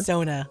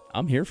persona.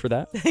 I'm here for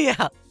that.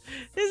 Yeah.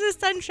 This is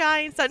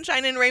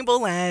sunshine in Rainbow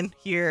Land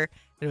here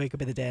at Wake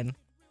Up in the Den.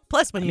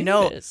 Plus, when you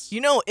know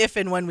if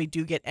and when we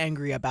do get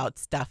angry about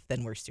stuff,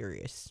 then we're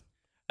serious.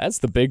 That's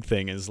the big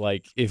thing is,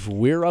 like, if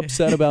we're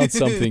upset about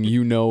something,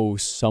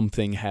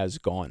 something has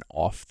gone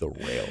off the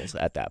rails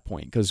at that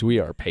point because we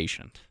are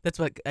patient. That's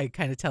what I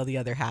kind of tell the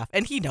other half.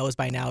 And he knows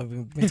by now.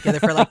 We've been together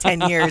for like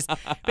 10 years.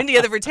 Been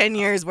together for 10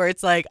 years where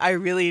it's like, I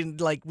really,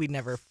 like, we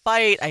never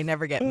fight. I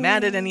never get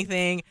mad at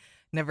anything.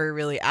 Never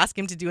really ask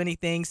him to do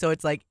anything. So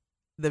it's like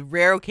the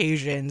rare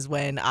occasions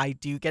when I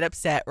do get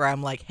upset where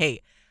I'm like, hey,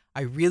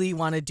 I really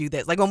want to do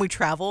this. Like when we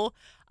travel,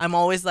 I'm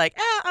always like,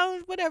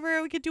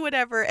 whatever, we could do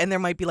whatever. And there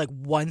might be like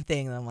one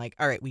thing and I'm like,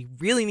 all right, we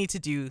really need to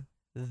do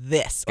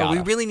this. Or we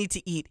really need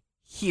to eat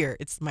here.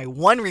 It's my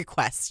one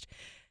request.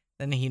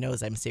 Then he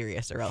knows I'm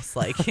serious, or else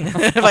like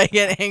if I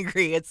get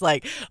angry, it's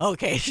like,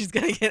 okay, she's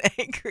going to get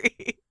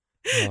angry.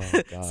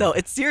 Oh, God. So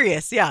it's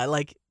serious. Yeah.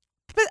 Like,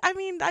 but I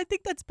mean, I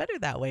think that's better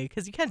that way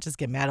because you can't just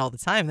get mad all the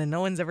time. Then no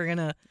one's ever going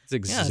to. It's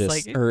exhausting.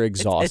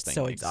 It's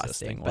so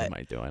exhausting. What am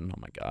I doing? Oh,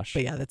 my gosh.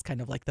 But yeah, that's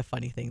kind of like the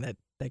funny thing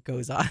that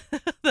goes on.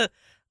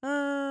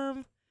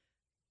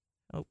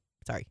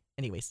 Sorry.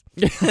 Anyways.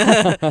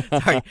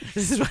 Sorry.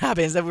 This is what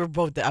happens.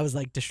 That I was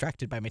like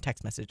distracted by my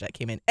text message that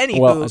came in. Anywho.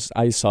 Well,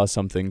 I saw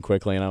something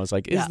quickly and I was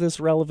like, is this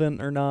relevant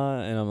or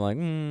not? And I'm like,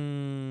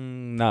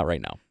 not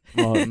right now.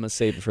 Well, I'm going to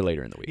save it for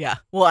later in the week. Yeah.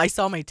 Well, I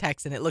saw my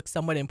text and it looked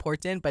somewhat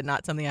important, but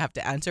not something I have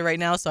to answer right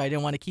now. So I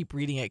didn't want to keep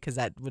reading it because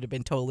that would have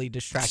been totally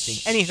distracting.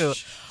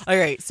 Anywho. All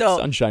right. So.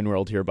 Sunshine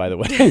World here, by the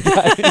way,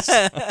 guys.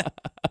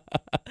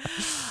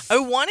 I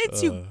wanted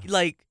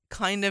to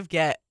kind of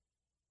get.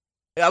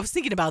 I was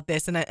thinking about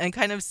this and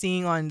kind of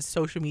seeing on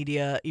social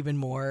media even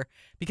more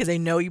because I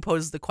know you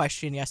posed the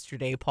question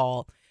yesterday,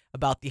 Paul,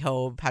 about the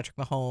whole Patrick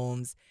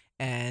Mahomes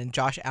and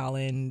Josh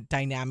Allen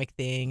dynamic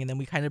thing. And then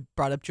we kind of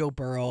brought up Joe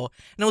Burrow.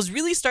 And I was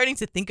really starting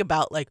to think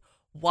about, like,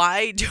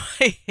 why do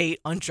I hate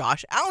on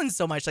Josh Allen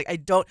so much? Like, I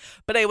don't.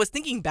 But I was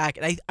thinking back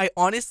and I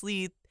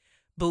honestly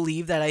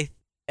believe that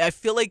I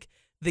feel like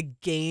the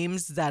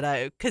games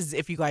that because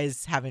if you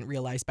guys haven't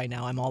realized by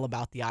now, I'm all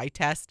about the eye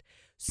test.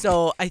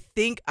 So I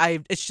think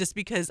it's just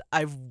because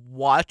I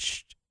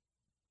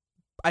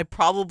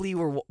probably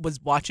was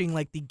watching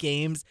like the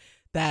games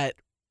that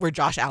were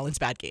Josh Allen's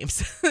bad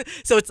games.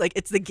 So it's like,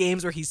 it's the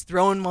games where he's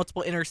thrown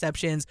multiple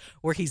interceptions,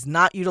 where he's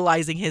not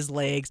utilizing his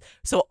legs.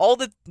 So all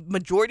the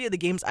majority of the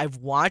games I've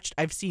watched,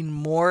 I've seen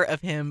more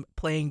of him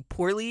playing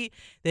poorly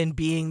than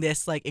being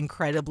this like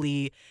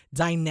incredibly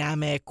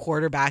dynamic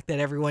quarterback that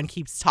everyone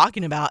keeps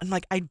talking about. And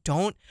like, I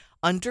don't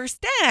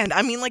understand.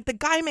 I mean, like, the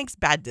guy makes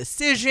bad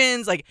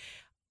decisions. Like,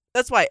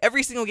 that's why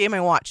every single game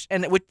I watched,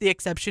 and with the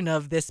exception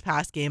of this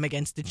past game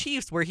against the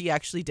Chiefs, where he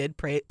actually did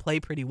play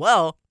pretty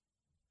well,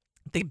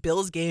 the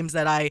Bills games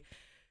that I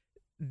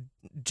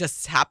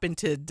just happen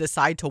to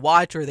decide to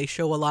watch, or they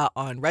show a lot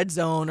on Red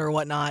Zone or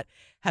whatnot,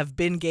 have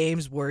been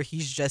games where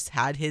he's just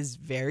had his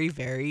very,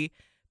 very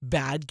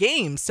bad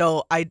games.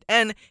 So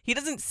and he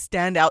doesn't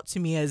stand out to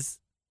me as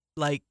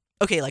like,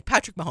 okay, like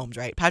Patrick Mahomes,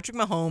 right? Patrick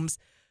Mahomes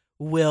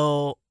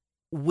will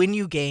win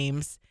you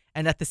games,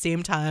 and at the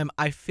same time,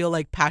 I feel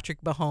like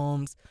Patrick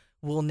Mahomes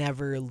will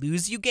never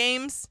lose you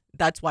games.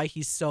 That's why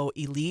he's so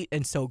elite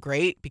and so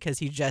great, because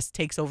he just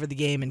takes over the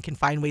game and can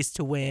find ways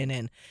to win.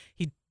 And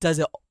he does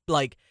it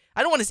like,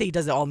 I don't want to say he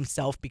does it all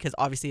himself, because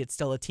obviously it's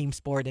still a team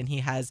sport, and he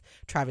has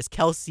Travis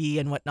Kelce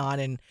and whatnot,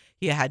 and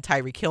he had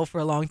Tyreek Hill for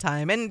a long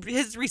time, and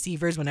his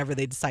receivers whenever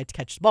they decide to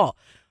catch the ball.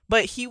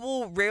 But he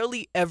will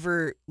rarely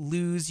ever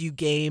lose you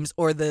games,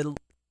 or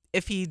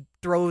if he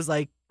throws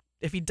like,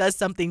 if he does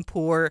something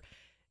poor,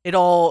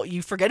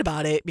 you forget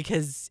about it,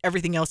 because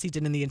everything else he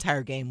did in the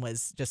entire game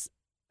was just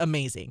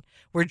amazing.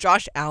 Where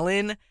Josh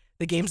Allen,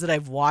 the games that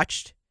I've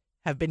watched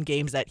have been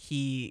games that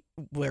he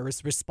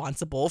was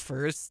responsible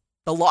for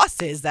the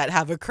losses that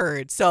have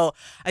occurred. So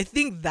I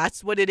think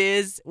that's what it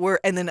is.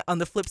 And then on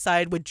the flip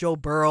side with Joe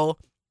Burrow,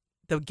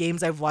 the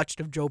games I've watched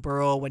of Joe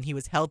Burrow when he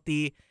was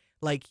healthy,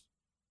 like,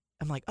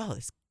 I'm like, oh,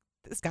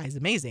 this guy's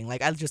amazing.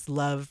 Like, I just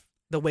love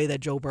the way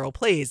that Joe Burrow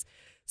plays.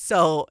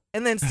 So,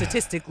 and then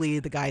statistically,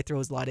 the guy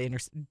throws a lot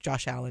of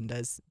Josh Allen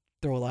does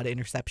throw a lot of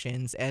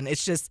interceptions, and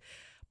it's just,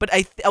 but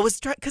I was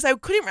trying, because I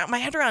couldn't wrap my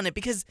head around it,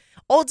 because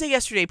all day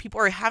yesterday, people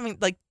are having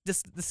like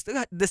this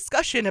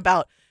discussion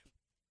about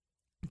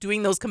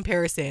doing those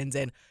comparisons,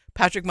 and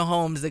Patrick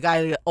Mahomes, the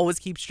guy that always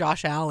keeps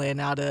Josh Allen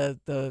out of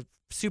the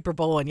Super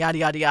Bowl and yada,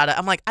 yada, yada.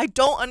 I'm like, I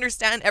don't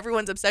understand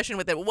everyone's obsession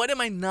with it. What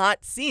am I not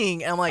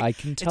seeing? And I'm like, I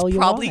can tell it's you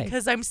probably why.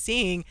 because I'm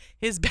seeing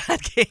his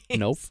bad games.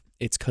 Nope.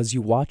 It's because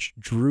you watched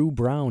Drew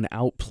Brown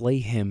outplay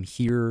him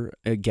here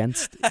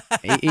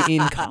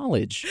in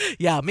college.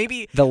 Yeah,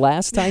 maybe. The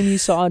last time you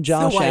saw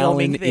Josh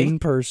Allen thing. in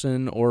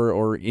person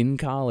or in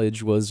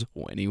college was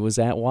when he was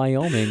at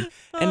Wyoming.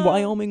 And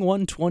Wyoming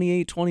won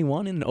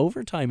 28-21 in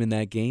overtime in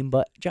that game,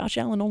 but Josh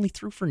Allen only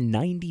threw for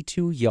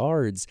 92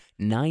 yards,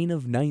 9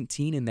 of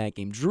 19 in that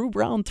game. Drew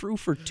Brown threw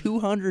for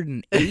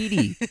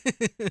 280.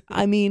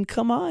 I mean,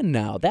 come on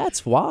now.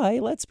 That's why.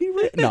 Let's be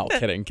real. No,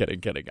 kidding.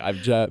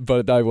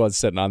 But I was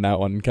sitting on that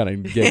one kind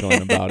of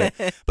giggling about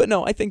it. But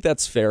no, I think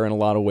that's fair in a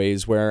lot of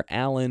ways, where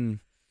Allen,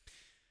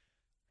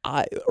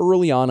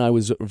 early on I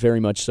was very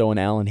much so an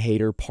Allen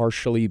hater,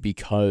 partially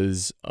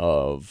because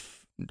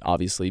of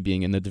obviously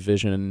being in the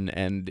division,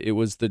 and it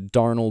was the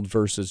Darnold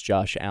versus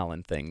Josh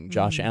Allen thing.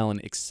 Josh Allen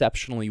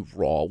exceptionally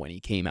raw when he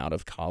came out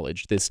of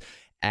college. This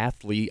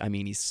athlete, I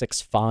mean, he's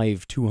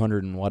 6'5",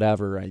 200 and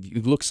whatever.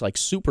 He looks like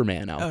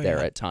Superman out there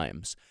at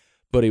times.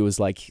 But it was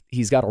like,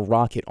 he's got a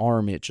rocket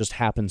arm. It just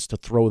happens to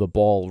throw the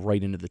ball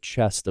right into the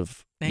chest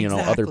of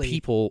other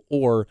people,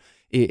 or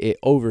it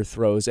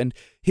overthrows. And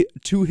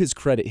to his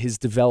credit, his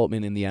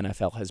development in the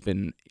NFL has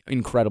been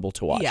incredible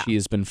to watch. Yeah. He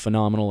has been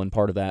phenomenal, and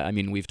part of that, I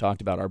mean, we've talked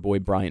about our boy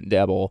Bryant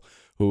Debble,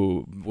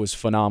 who was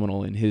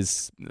phenomenal in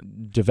his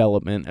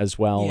development as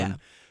well. Yeah. And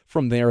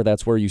from there,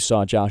 that's where you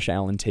saw Josh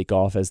Allen take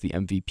off as the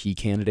MVP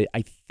candidate.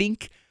 I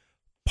think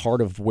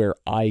part of where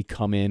I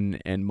come in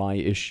and my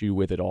issue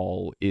with it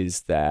all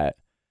is that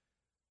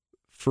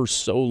for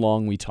so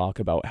long we talk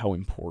about how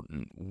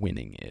important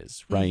winning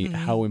is, right? Mm-hmm.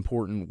 How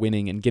important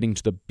winning and getting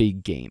to the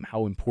big game,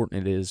 how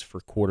important it is for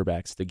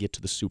quarterbacks to get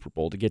to the Super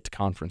Bowl, to get to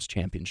conference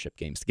championship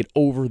games, to get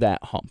over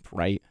that hump,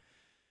 right?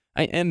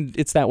 And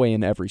it's that way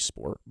in every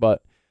sport.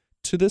 But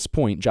to this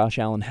point, Josh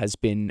Allen has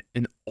been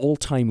an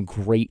all-time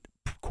great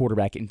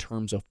quarterback in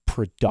terms of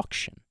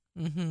production.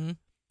 Mm-hmm.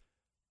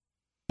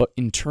 But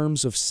in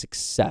terms of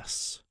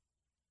success,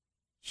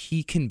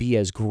 he can be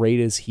as great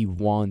as he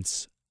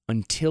wants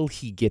until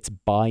he gets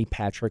by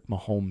Patrick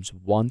Mahomes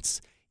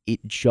once.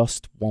 It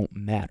just won't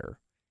matter.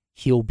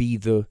 He'll be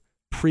the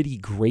pretty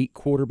great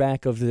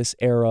quarterback of this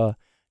era,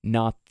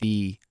 not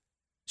the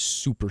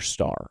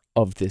superstar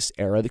of this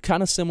era. They're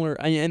kind of similar,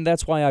 and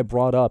that's why I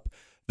brought up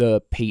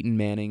the Peyton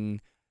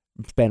Manning,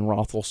 Ben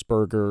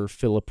Roethlisberger,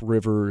 Phillip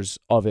Rivers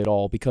of it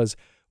all, because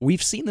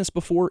we've seen this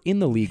before in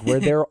the league where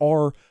there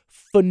are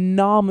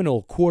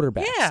phenomenal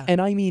quarterbacks. Yeah.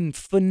 And I mean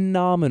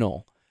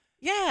phenomenal.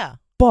 Yeah.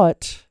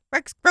 But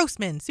Rex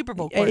Grossman, Super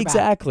Bowl quarterback.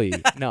 Exactly.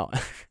 No.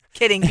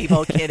 Kidding,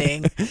 people,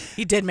 kidding.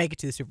 He did make it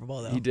to the Super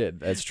Bowl, though. He did.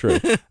 That's true.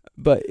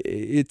 But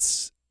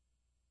it's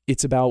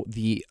about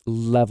the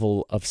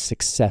level of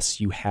success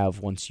you have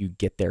once you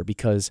get there,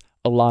 because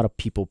a lot of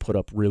people put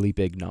up really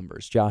big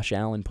numbers. Josh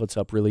Allen puts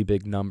up really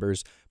big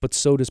numbers, but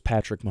so does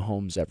Patrick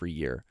Mahomes every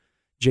year.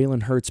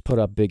 Jalen Hurts put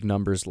up big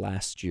numbers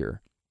last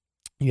year.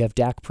 You have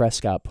Dak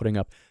Prescott putting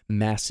up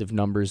massive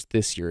numbers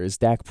this year. Is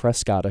Dak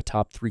Prescott a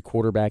top 3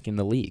 quarterback in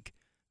the league?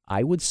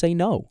 I would say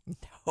no.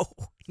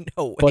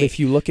 No way. But if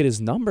you look at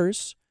his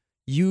numbers,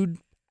 you'd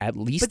at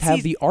least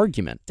have the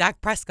argument.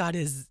 Dak Prescott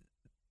is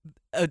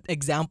an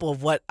example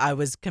of what I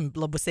was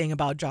saying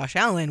about Josh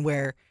Allen,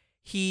 where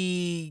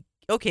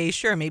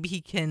maybe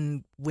he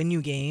can win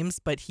you games,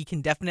 but he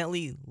can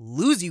definitely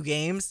lose you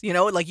games. You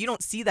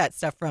don't see that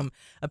stuff from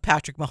a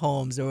Patrick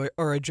Mahomes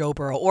or a Joe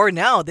Burrow, or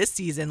now this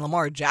season,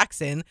 Lamar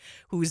Jackson,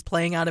 who's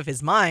playing out of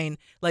his mind.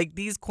 Like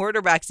these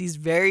quarterbacks, these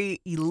very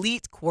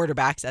elite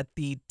quarterbacks at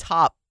the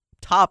top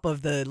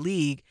of the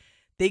league,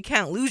 they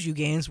can't lose you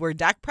games, where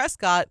Dak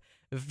Prescott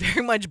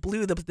very much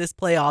blew this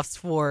playoffs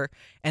for.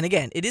 And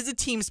again, it is a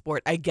team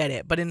sport. I get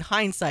it. But in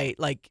hindsight,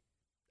 like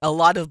a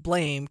lot of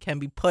blame can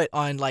be put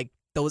on like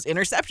those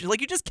interceptions.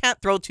 Like you just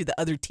can't throw to the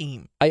other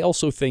team. I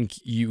also think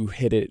you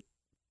hit it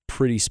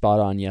pretty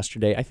spot on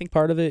yesterday. I think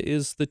part of it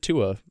is the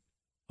Tua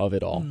of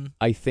it all.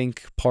 I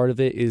think part of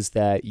it is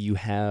that you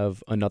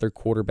have another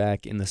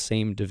quarterback in the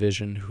same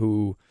division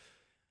who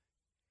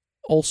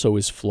also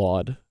is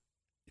flawed.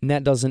 And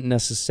that doesn't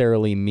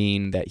necessarily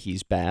mean that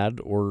he's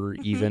bad or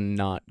even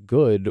not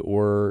good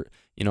or,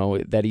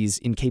 that he's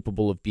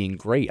incapable of being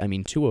great. I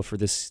mean, Tua for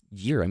this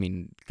year,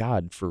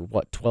 for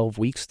 12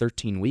 weeks,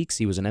 13 weeks,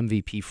 he was an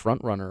MVP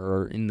frontrunner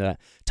or in the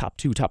top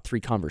 2, top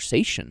 3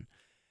 conversation.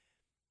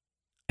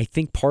 I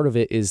think part of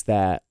it is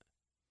that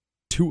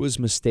Tua's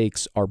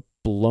mistakes are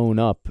blown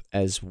up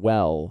as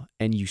well,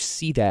 and you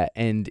see that,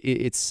 and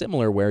it's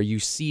similar where you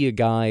see a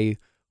guy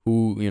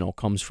who,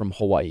 comes from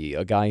Hawaii,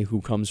 a guy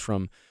who comes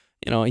from,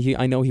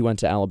 I know he went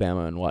to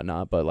Alabama and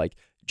whatnot, but like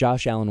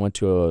Josh Allen went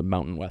to a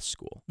Mountain West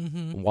school.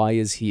 Why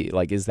is he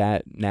is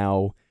that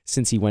now,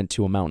 since he went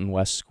to a Mountain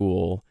West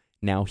school,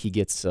 now he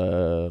gets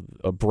a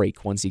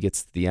break once he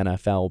gets to the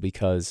NFL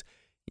because,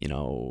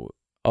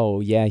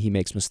 he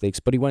makes mistakes,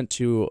 but he went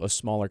to a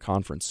smaller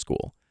conference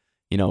school.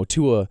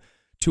 Tua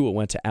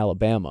went to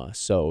Alabama,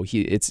 so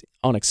it's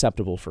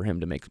unacceptable for him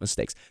to make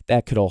mistakes.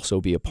 That could also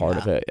be a part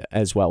of it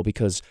as well,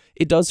 because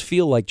it does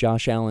feel like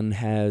Josh Allen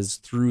has,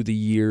 through the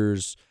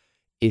years,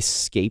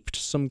 escaped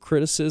some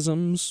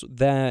criticisms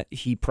that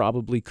he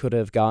probably could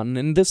have gotten.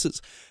 And this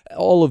is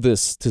all of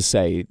this to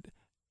say,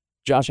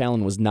 Josh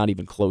Allen was not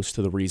even close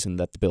to the reason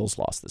that the Bills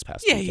lost this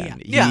past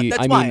weekend.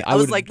 That's why. I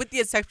was like, with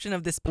the exception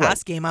of this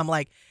past game, I'm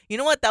like, you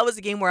know what? That was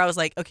a game where I was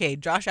like, okay,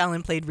 Josh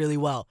Allen played really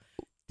well.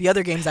 The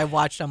other games I've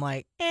watched, I'm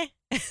like,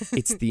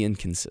 It's the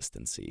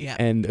inconsistency.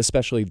 And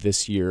especially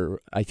this year,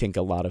 I think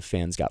a lot of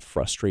fans got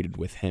frustrated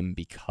with him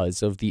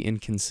because of the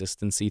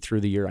inconsistency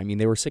through the year. I mean,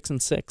 they were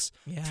 6-6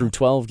 through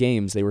 12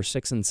 games. They were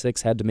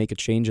 6-6, had to make a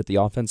change at the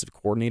offensive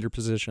coordinator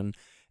position.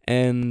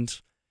 And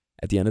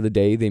at the end of the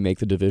day, they make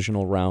the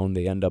divisional round.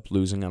 They end up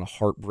losing on a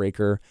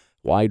heartbreaker,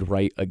 wide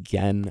right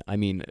again. I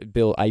mean,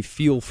 I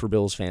feel for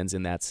Bills fans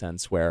in that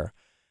sense, where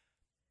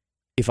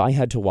if I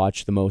had to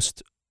watch the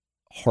most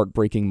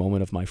heartbreaking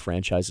moment of my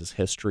franchise's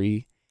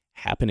history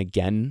happen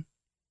again,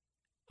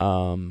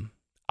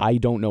 I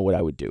don't know what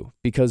I would do,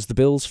 because the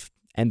Bills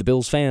and the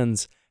Bills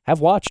fans have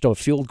watched a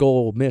field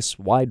goal miss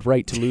wide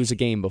right to lose a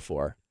game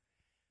before.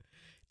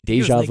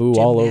 Deja vu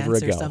all over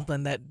again. Or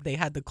something that they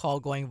had the call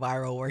going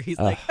viral where he's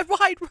like,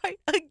 wide right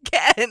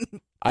again.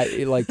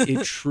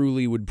 It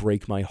truly would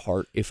break my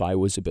heart if I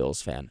was a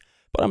Bills fan,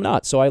 but I'm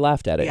not, so I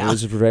laughed at it. It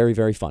was very,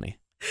 very funny.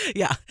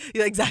 Yeah,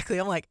 exactly.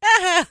 I'm like,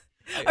 all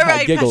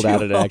right, I giggled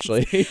at it,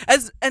 actually.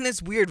 And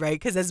it's weird, right?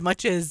 Because as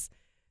much as,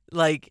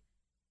 like,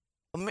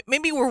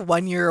 maybe we're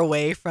 1 year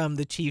away from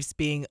the Chiefs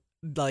being,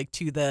 like,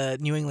 to the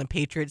New England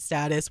Patriots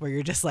status where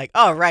you're just like,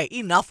 all right,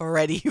 enough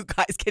already, you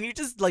guys. Can you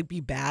just, like,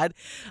 be bad?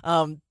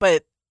 And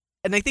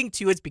I think,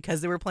 too, it's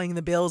because they were playing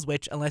the Bills,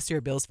 which, unless you're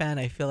a Bills fan,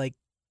 I feel like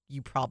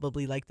you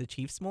probably like the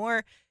Chiefs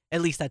more.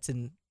 At least that's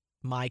in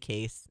my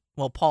case.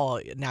 Well, Paul,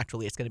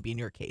 naturally, it's going to be in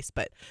your case,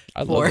 but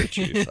I love the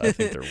Chiefs. I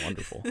think they're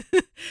wonderful.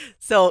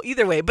 So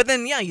either way, but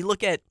then, you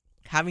look at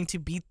having to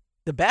beat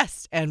the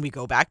best, and we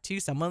go back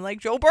to someone like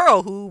Joe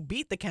Burrow, who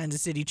beat the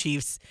Kansas City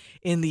Chiefs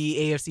in the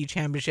AFC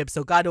Championship,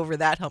 so got over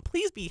that hump.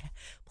 Please be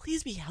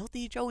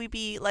healthy, Joey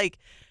B. Like,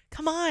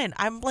 come on,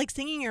 I'm like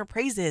singing your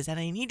praises, and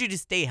I need you to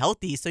stay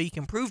healthy so you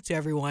can prove to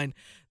everyone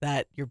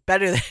that you're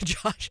better than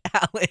Josh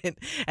Allen,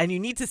 and you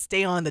need to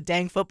stay on the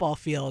dang football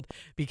field,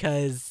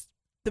 because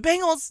the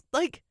Bengals,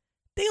 like,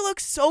 they look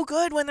so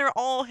good when they're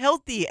all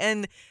healthy,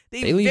 and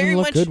they very even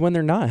look much good when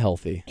they're not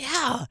healthy.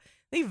 Yeah,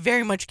 they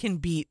very much can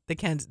beat the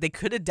Kansas. They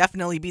could have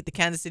definitely beat the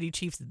Kansas City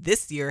Chiefs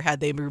this year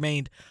had they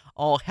remained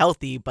all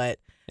healthy, but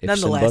Ifs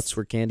nonetheless, and buts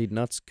were candied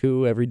nuts.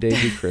 Coo, every day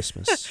be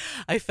Christmas.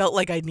 I felt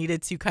like I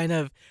needed to kind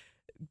of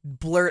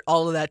blurt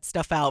all of that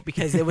stuff out,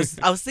 because it was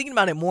I was thinking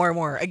about it more and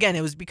more. Again,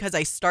 it was because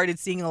I started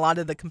seeing a lot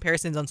of the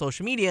comparisons on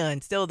social media,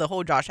 and still the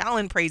whole Josh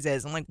Allen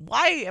praises. I'm like,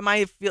 why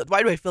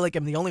do I feel like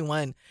I'm the only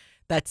one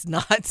that's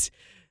not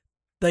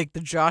like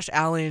the Josh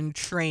Allen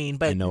train?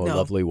 But I know a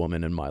lovely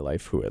woman in my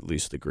life who at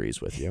least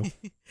agrees with you.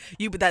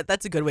 But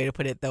that's a good way to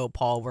put it, though,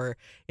 Paul, where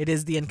it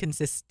is the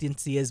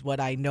inconsistency is what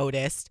I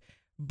noticed.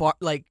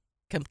 Like,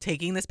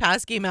 taking this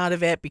past game out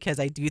of it because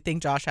I do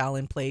think Josh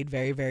Allen played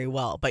very, very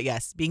well. But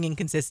yes, being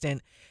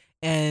inconsistent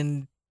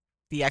and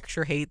the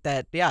extra hate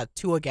that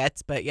Tua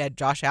gets, but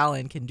Josh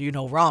Allen can do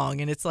no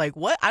wrong, and it's like,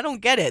 what? I don't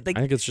get it. Like,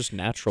 I think it's just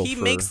natural. He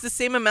makes the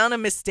same amount of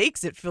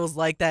mistakes. It feels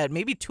like that.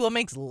 Maybe Tua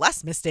makes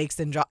less mistakes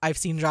than I've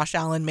seen Josh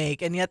Allen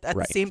make, and yet at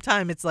the same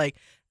time, it's like,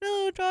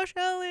 no, Josh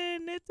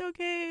Allen, it's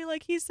okay.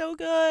 Like, he's so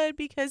good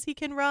because he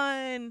can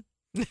run.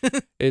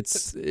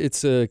 It's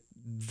a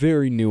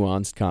very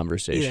nuanced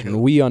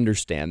conversation. We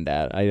understand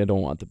that. I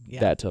don't want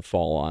that to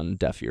fall on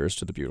deaf ears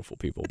to the beautiful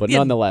people, but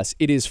nonetheless,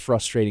 it is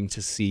frustrating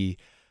to see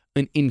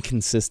an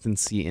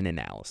inconsistency in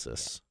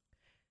analysis.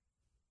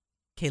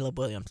 Caleb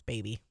Williams,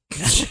 baby.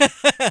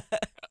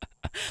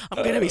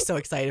 I'm going to be so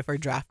excited for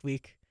draft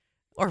week.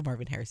 Or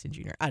Marvin Harrison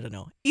Jr. I don't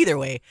know. Either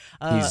way.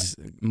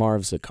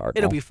 Marv's a Cardinal.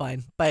 It'll be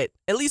fun. But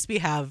at least we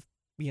have,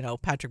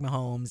 Patrick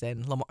Mahomes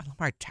and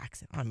Lamar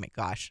Jackson. Oh, my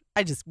gosh.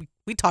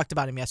 We talked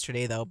about him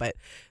yesterday, though, but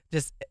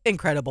just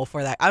incredible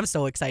for that. I'm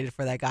so excited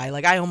for that guy.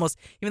 Like, I almost,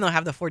 even though I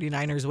have the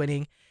 49ers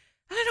winning,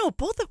 I don't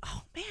know,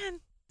 oh, man.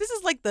 This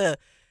is like the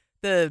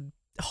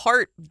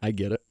heart I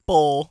get it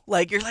bowl.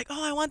 Like, you're like,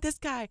 oh, I want this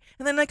guy,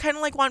 and then I kind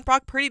of like want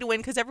Brock Purdy to win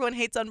because everyone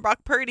hates on Brock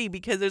Purdy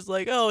because there's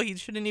like, oh, he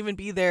shouldn't even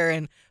be there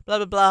and blah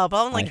blah blah.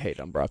 But I'm like, I hate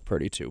on Brock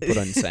Purdy too. Put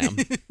on Sam.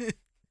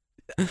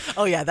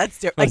 Oh yeah, that's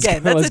different.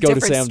 Again, that's a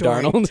different Sam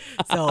story. Darnold.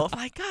 So I'm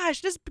like,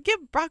 gosh, just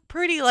give Brock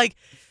Purdy like,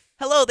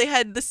 hello, they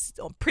had this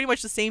pretty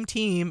much the same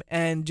team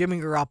and Jimmy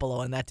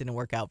Garoppolo, and that didn't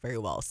work out very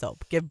well. So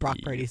give Brock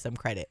Purdy some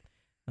credit.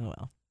 Oh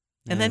well.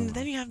 And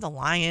then you have the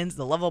Lions,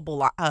 the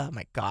lovable. Oh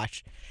my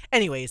gosh.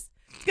 Anyways.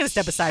 It's going to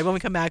step aside. When we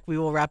come back, we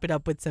will wrap it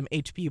up with some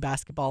HPU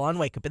basketball on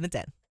Wake Up in the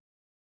Den.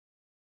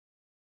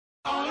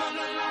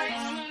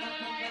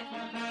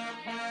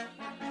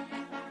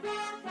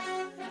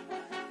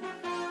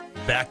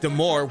 Back to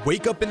more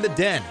Wake Up in the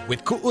Den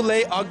with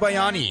Ku'ule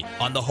Agbayani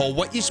on the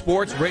Hawaii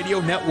Sports Radio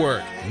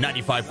Network,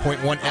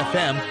 95.1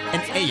 FM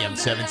and AM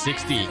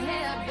 760.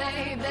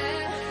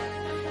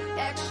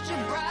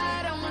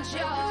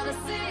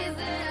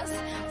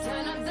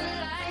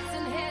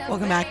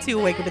 Welcome back to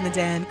Wake Up in the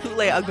Den.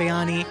 Ku'ule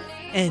Agbayani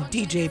and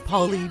DJ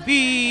Pauly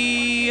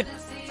B.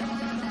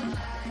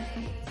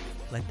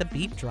 Let the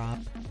beat drop.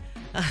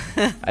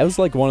 That was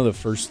like one of the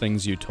first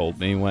things you told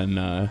me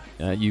when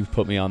you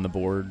put me on the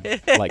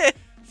board. Like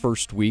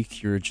first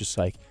week, you're just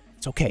like,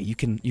 it's okay. You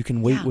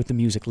can wait with the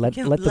music. Let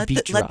the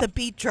beat drop. Let the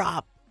beat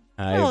drop.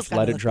 I've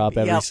let it drop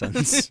ever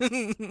since.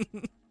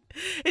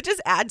 It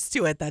just adds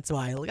to it. That's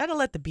why we gotta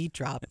let the beat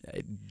drop.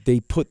 They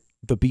put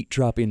the beat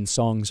drop in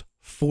songs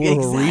for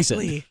a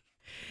reason.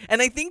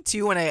 And I think,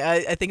 too, when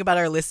I think about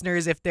our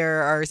listeners, if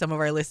there are some of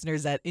our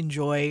listeners that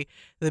enjoy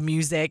the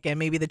music and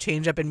maybe the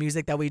change up in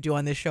music that we do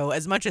on this show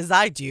as much as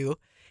I do,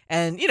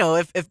 and,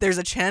 if there's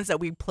a chance that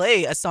we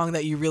play a song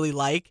that you really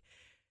like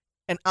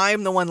and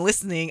I'm the one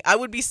listening, I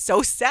would be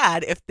so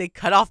sad if they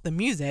cut off the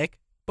music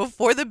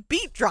before the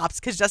beat drops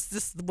because this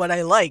is what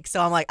I like.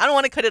 So I'm like, I don't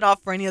want to cut it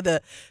off for any of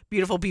the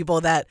beautiful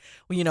people that,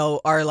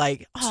 are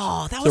like,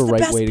 oh, that was the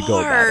best way to go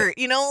about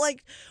it.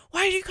 Like,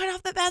 why did you cut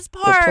off the best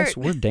part? Well, plus,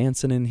 we're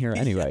dancing in here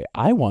anyway.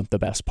 I want the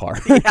best part.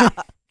 Yeah.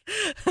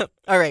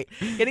 All right.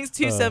 Getting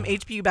to some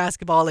HPU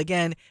basketball.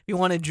 Again, if you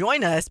want to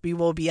join us, we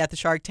will be at the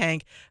Shark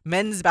Tank.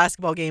 Men's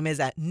basketball game is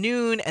at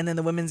noon, and then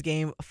the women's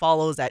game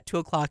follows at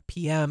 2:00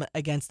 p.m.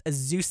 against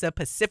Azusa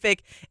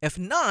Pacific. If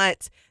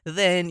not,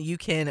 then you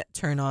can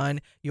turn on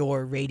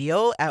your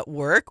radio at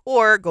work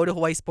or go to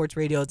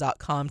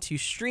hawaiisportsradio.com to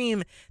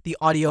stream the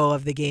audio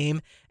of the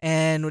game.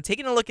 And we're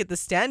taking a look at the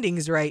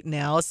standings right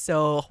now.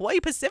 So Hawaii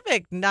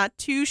Pacific, not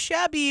too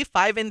shabby,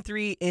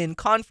 5-3 in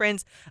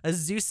conference.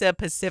 Azusa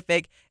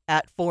Pacific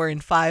at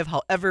 4-5.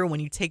 However, when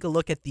you take a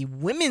look at the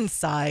women's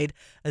side,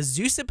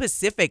 Azusa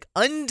Pacific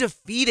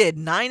undefeated,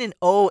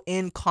 9-0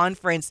 in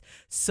conference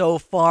so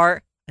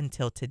far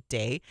until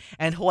today,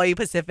 and Hawaii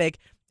Pacific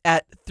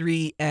at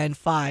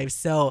 3-5.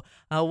 So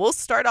we'll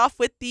start off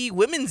with the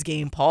women's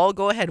game. Paul,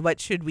 go ahead.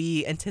 What should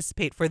we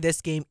anticipate for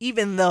this game?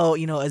 Even though,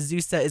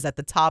 Azusa is at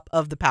the top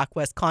of the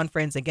Pac-West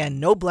Conference.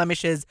 Again, no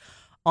blemishes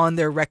on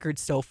their record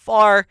so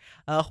far.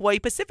 Hawaii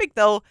Pacific,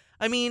 though,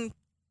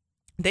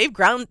 they've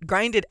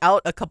grinded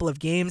out a couple of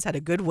games, had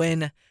a good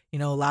win,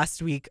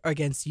 last week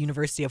against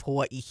University of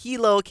Hawaii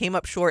Hilo, came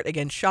up short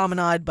against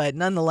Chaminade, but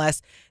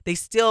nonetheless, they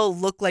still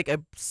look like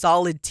a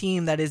solid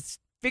team that is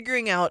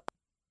figuring out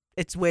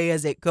its way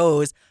as it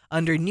goes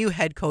under new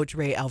head coach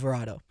Ray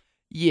Alvarado.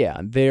 Yeah,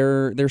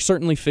 they're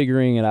certainly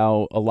figuring it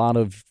out. A lot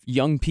of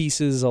young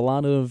pieces, a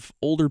lot of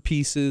older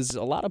pieces,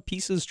 a lot of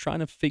pieces trying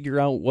to figure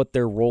out what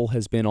their role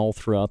has been all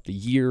throughout the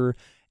year,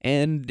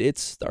 and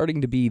it's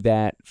starting to be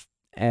that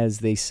as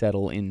they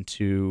settle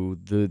into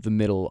the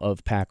middle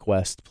of Pac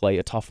West play.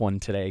 A tough one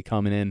today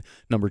coming in,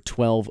 number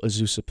 12,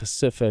 Azusa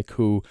Pacific,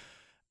 who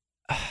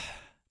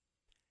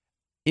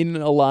in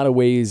a lot of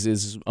ways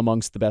is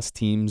amongst the best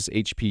teams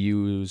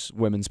HPU's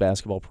women's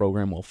basketball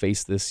program will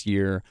face this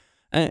year.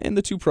 And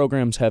the two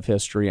programs have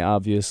history.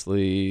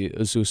 Obviously,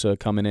 Azusa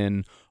coming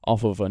in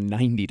off of a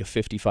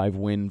 90-55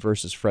 win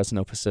versus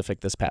Fresno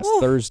Pacific this past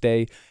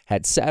Thursday.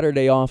 Had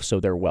Saturday off, so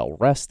they're well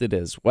rested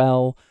as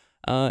well.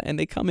 And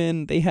they come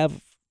in, they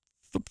have,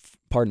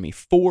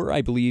 4,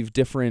 I believe,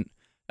 different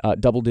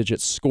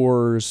double-digit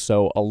scorers,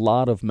 so a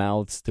lot of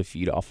mouths to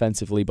feed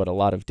offensively, but a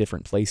lot of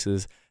different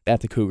places that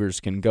the Cougars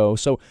can go.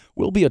 So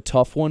will be a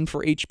tough one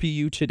for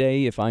HPU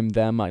today. If I'm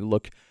them, I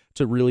look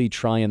to really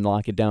try and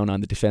lock it down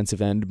on the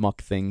defensive end,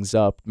 muck things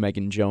up.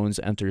 Megan Jones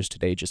enters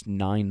today just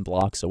 9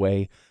 blocks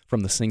away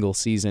from the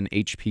single-season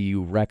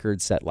HPU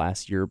record set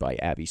last year by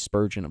Abby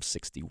Spurgeon of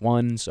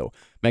 61. So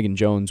Megan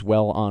Jones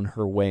well on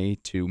her way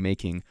to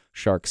making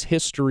Sharks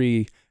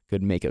history.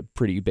 Could make a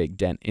pretty big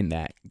dent in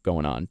that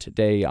going on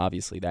today.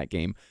 Obviously, that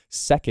game,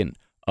 second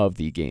of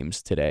the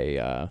games today.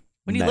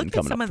 When you look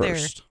at some of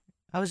first.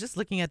 I was just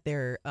looking at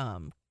their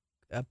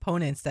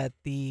opponents that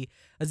the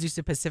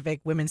Azusa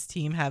Pacific women's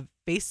team have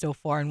faced so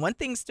far. And one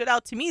thing stood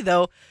out to me,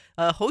 though,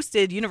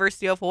 hosted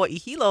University of Hawaii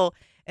Hilo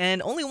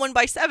and only won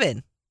by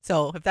 7.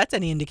 So if that's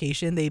any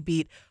indication, they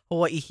beat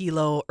Hawaii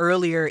Hilo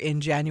earlier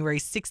in January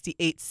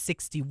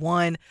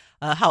 68-61.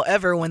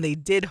 However, when they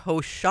did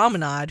host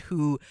Chaminade,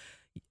 who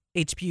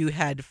HPU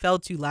had fell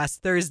to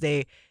last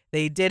Thursday,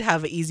 they did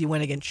have an easy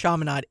win against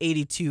Chaminade,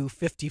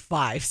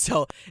 82-55.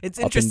 So it's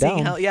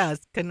interesting how,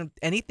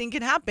 anything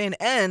can happen,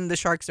 and the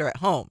Sharks are at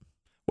home.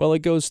 Well, it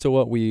goes to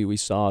what we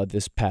saw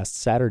this past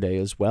Saturday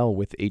as well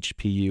with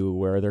HPU,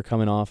 where they're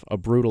coming off a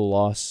brutal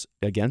loss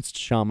against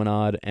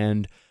Chaminade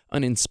and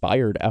an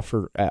inspired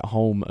effort at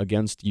home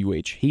against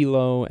UH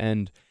Hilo.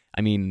 And,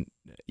 I mean,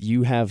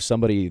 you have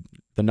somebody,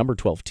 the number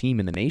 12 team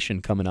in the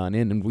nation coming on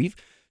in, and we've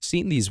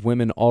seen these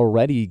women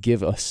already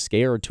give a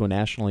scare to a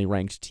nationally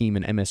ranked team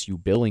in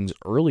MSU Billings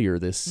earlier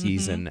this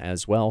season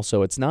as well.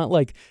 So it's not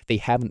like they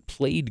haven't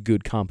played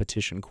good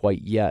competition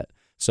quite yet.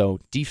 So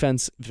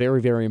defense, very,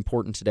 very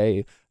important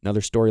today.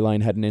 Another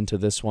storyline heading into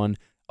this one.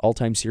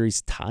 All-time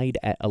series tied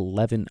at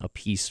 11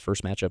 apiece.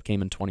 First matchup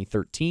came in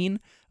 2013,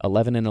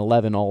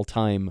 11-11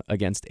 all-time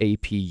against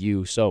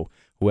APU. So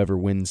whoever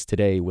wins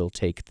today will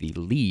take the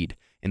lead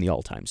in the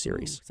all-time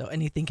series. So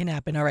anything can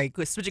happen. All right,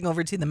 switching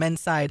over to the men's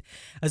side.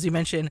 As you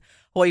mentioned,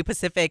 Hawaii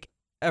Pacific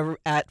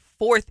at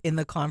 4th in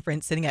the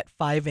conference, sitting at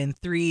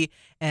 5-3,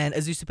 and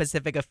Azusa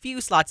Pacific a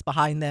few slots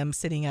behind them,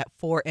 sitting at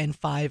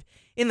 4-5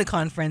 in the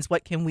conference.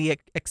 What can we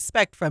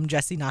expect from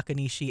Jesse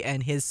Nakanishi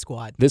and his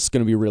squad? This is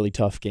going to be a really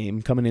tough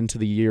game. Coming into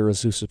the year,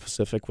 Azusa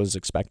Pacific was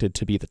expected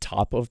to be the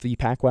top of the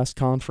Pac West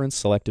Conference,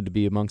 selected to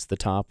be amongst the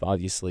top.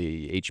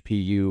 Obviously,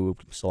 HPU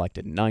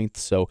selected 9th,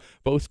 so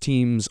both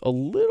teams a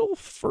little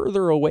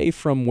further away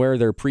from where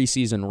their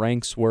preseason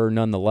ranks were.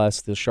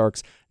 Nonetheless, the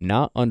Sharks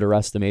not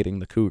underestimating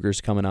the Cougars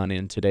coming on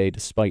in today,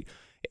 despite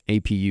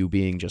APU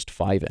being just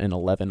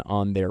 5-11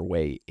 on their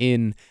way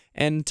in.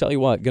 And tell you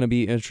what, going to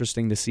be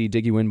interesting to see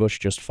Diggy Winbush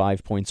just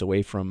 5 points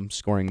away from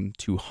scoring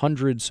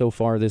 200 so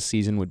far this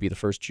season. Would be the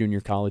first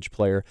junior college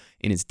player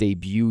in his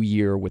debut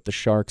year with the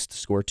Sharks to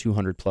score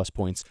 200-plus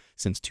points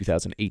since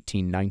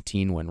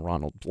 2018-19 when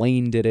Ronald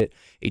Blaine did it.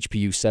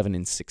 HPU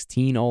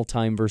 7-16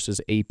 all-time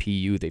versus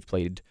APU. They've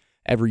played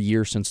every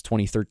year since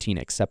 2013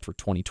 except for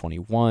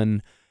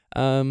 2021.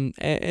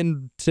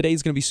 And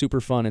today's going to be super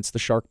fun. It's the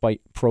Shark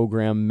Bite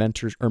program,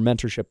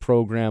 mentorship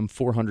program,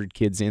 400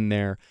 kids in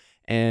there.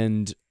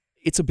 And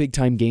it's a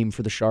big-time game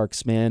for the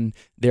Sharks, man.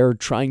 They're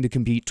trying to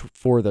compete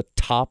for the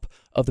top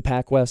of the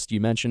Pac West.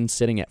 You mentioned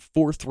sitting at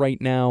 4th right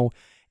now,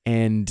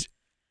 and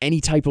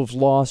any type of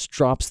loss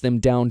drops them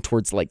down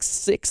towards like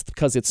 6th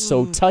because it's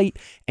so tight.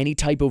 Any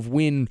type of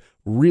win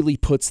really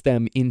puts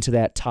them into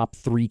that top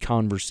 3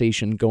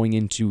 conversation going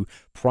into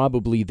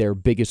probably their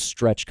biggest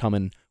stretch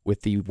coming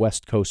with the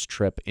West Coast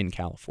trip in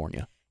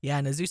California. Yeah,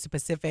 and Azusa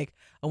Pacific,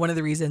 one of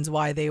the reasons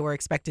why they were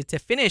expected to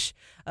finish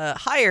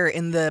higher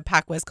in the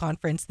Pac West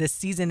Conference this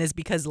season is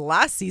because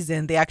last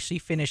season they actually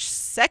finished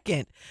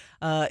 2nd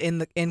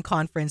in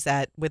conference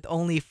with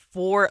only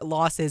 4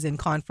 losses in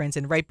conference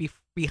and right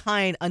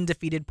behind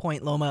undefeated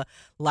Point Loma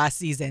last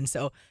season.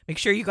 So make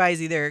sure you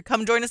guys either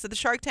come join us at the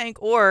Shark Tank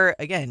or,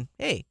 again,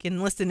 hey,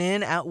 can listen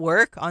in at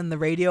work on the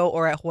radio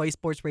or at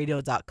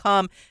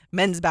hawaiisportsradio.com.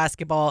 Men's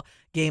basketball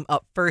game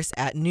up first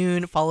at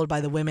noon, followed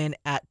by the women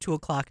at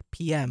 2:00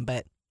 p.m.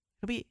 But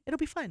it'll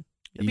be fun.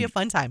 It'll be a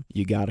fun time.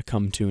 You got to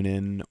come tune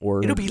in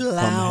or it'll be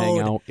loud. Come hang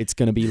out. It's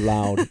going to be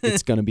loud.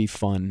 It's going to be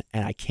fun,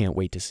 and I can't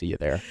wait to see you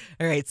there.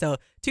 All right, so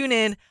tune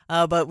in,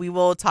 but we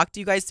will talk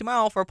to you guys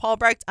tomorrow. For Paul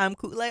Brecht, I'm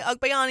Ku'ulei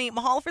Agbayani.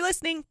 Mahalo for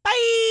listening.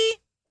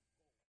 Bye!